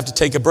just have to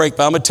take a break.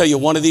 But I'm going to tell you,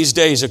 one of these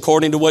days,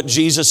 according to what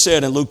Jesus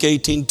said in Luke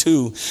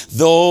 18:2,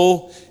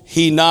 though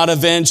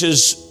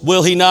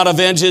will he not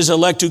avenge his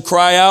elect who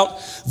cry out?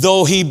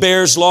 Though he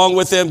bears long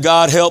with them,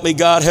 God help me,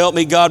 God help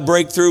me, God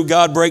break through,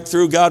 God break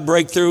through, God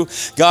break through,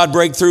 God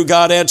break through,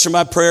 God answer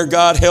my prayer,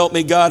 God help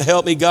me, God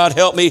help me, God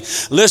help me.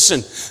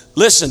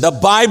 Listen, the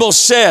Bible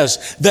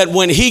says that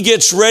when he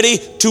gets ready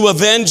to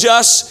avenge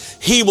us,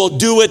 he will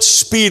do it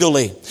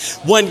speedily.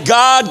 When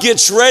God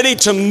gets ready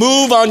to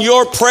move on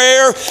your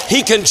prayer,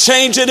 he can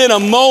change it in a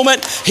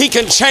moment. He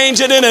can change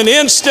it in an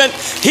instant.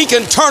 He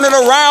can turn it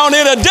around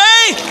in a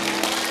day.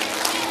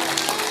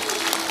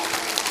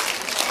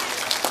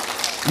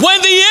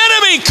 When the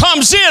enemy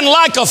comes in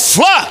like a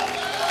flood,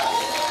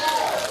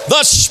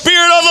 the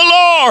Spirit of the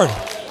Lord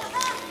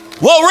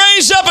will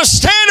raise up a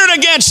standard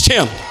against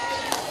him.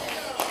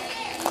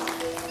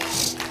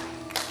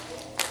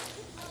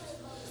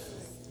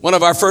 One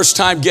of our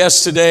first-time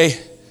guests today,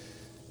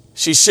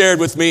 she shared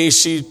with me,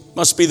 she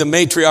must be the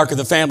matriarch of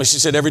the family. She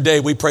said, every day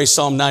we pray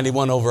Psalm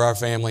 91 over our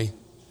family.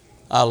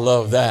 I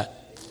love that.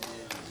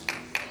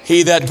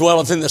 He that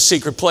dwelleth in the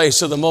secret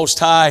place of the Most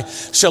High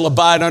shall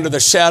abide under the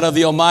shadow of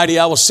the Almighty.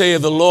 I will say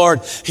of the Lord,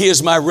 He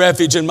is my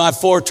refuge and my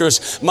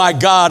fortress, my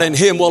God, in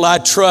Him will I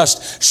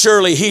trust.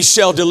 Surely He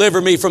shall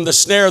deliver me from the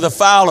snare of the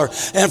fowler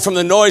and from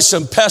the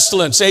noisome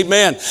pestilence.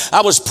 Amen.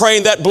 I was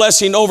praying that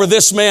blessing over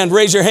this man.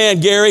 Raise your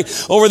hand, Gary.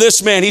 Over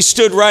this man. He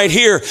stood right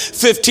here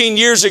 15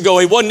 years ago.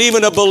 He wasn't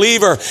even a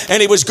believer,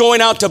 and he was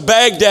going out to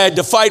Baghdad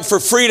to fight for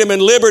freedom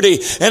and liberty.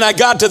 And I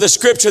got to the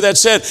scripture that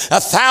said,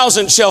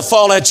 1,000 shall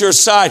fall at your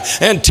side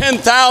and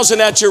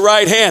 10,000 at your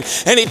right hand.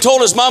 And he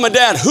told his mom and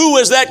dad, who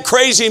is that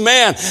crazy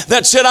man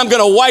that said, I'm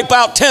going to wipe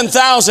out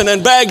 10,000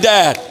 in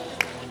Baghdad?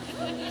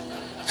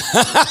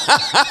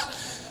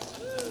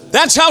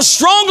 That's how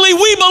strongly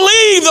we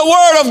believe the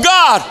Word of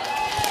God.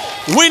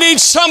 We need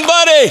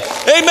somebody,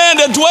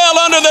 amen, to dwell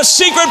under the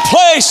secret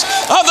place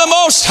of the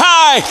Most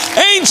High.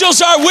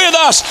 Angels are with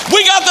us.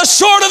 We got the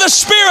sword of the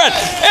Spirit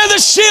and the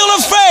shield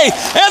of faith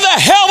and the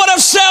helmet of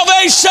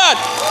salvation.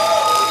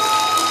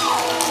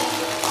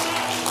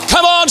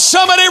 Come on,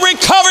 somebody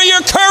recover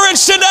your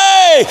courage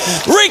today.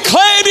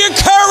 Reclaim your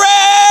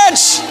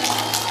courage.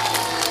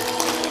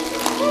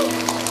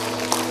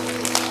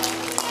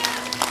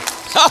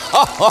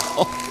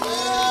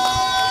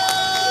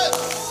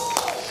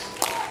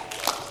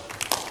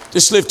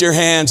 Just lift your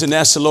hands and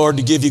ask the Lord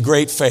to give you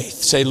great faith.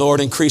 Say, Lord,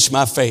 increase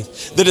my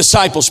faith. The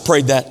disciples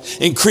prayed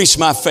that. Increase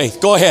my faith.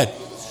 Go ahead.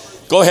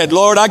 Go ahead,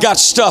 Lord, I got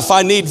stuff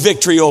I need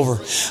victory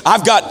over.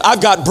 I've got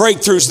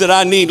breakthroughs that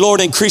I need. Lord,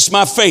 increase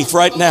my faith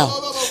right now.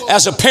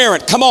 As a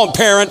parent, come on,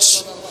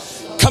 parents.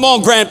 Come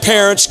on,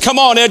 grandparents. Come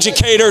on,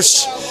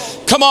 educators.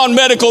 Come on,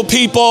 medical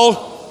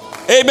people.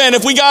 Amen.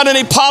 If we got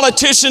any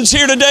politicians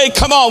here today,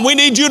 come on. We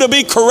need you to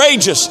be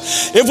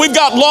courageous. If we've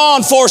got law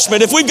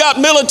enforcement, if we've got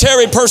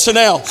military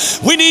personnel,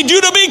 we need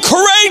you to be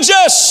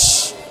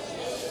courageous.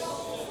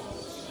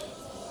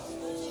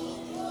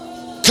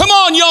 Come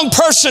on, young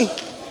person.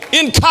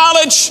 In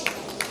college,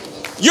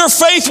 your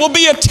faith will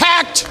be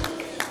attacked.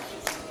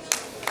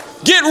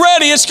 Get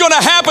ready. It's going to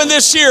happen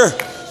this year.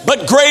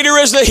 But greater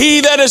is the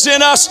He that is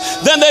in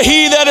us than the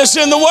he that is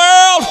in the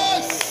world.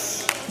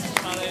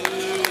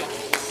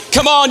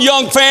 Come on,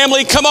 young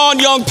family. Come on,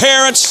 young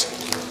parents.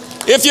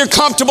 If you're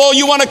comfortable,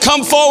 you want to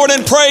come forward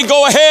and pray,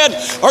 go ahead.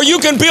 Or you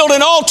can build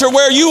an altar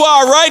where you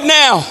are right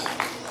now.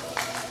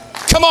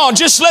 Come on,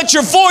 just let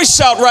your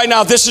voice out right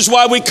now. This is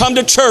why we come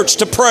to church,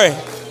 to pray.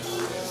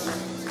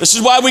 This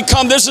is why we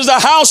come. This is a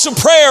house of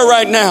prayer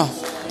right now.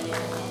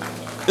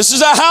 This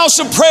is a house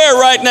of prayer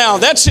right now.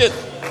 That's it.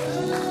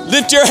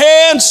 Lift your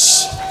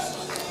hands.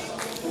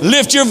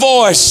 Lift your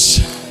voice.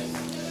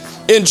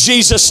 In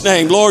Jesus'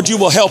 name, Lord, you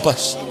will help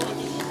us.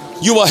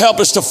 You will help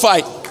us to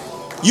fight.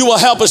 You will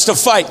help us to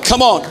fight.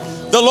 Come on.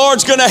 The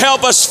Lord's going to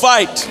help us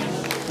fight.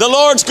 The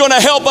Lord's going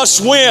to help us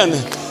win.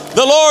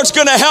 The Lord's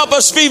going to help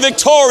us be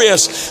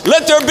victorious.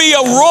 Let there be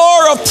a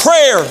roar of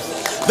prayer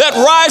that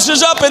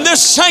rises up in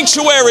this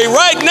sanctuary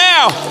right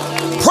now.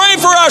 Pray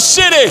for our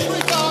city.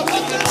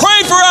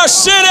 Pray for our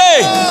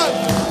city.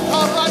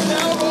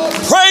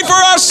 Pray for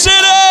our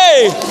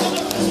city.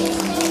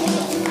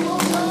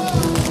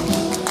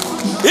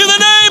 In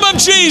the name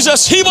of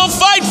Jesus, He will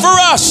fight for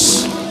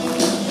us.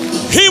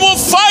 He will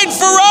fight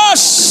for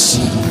us.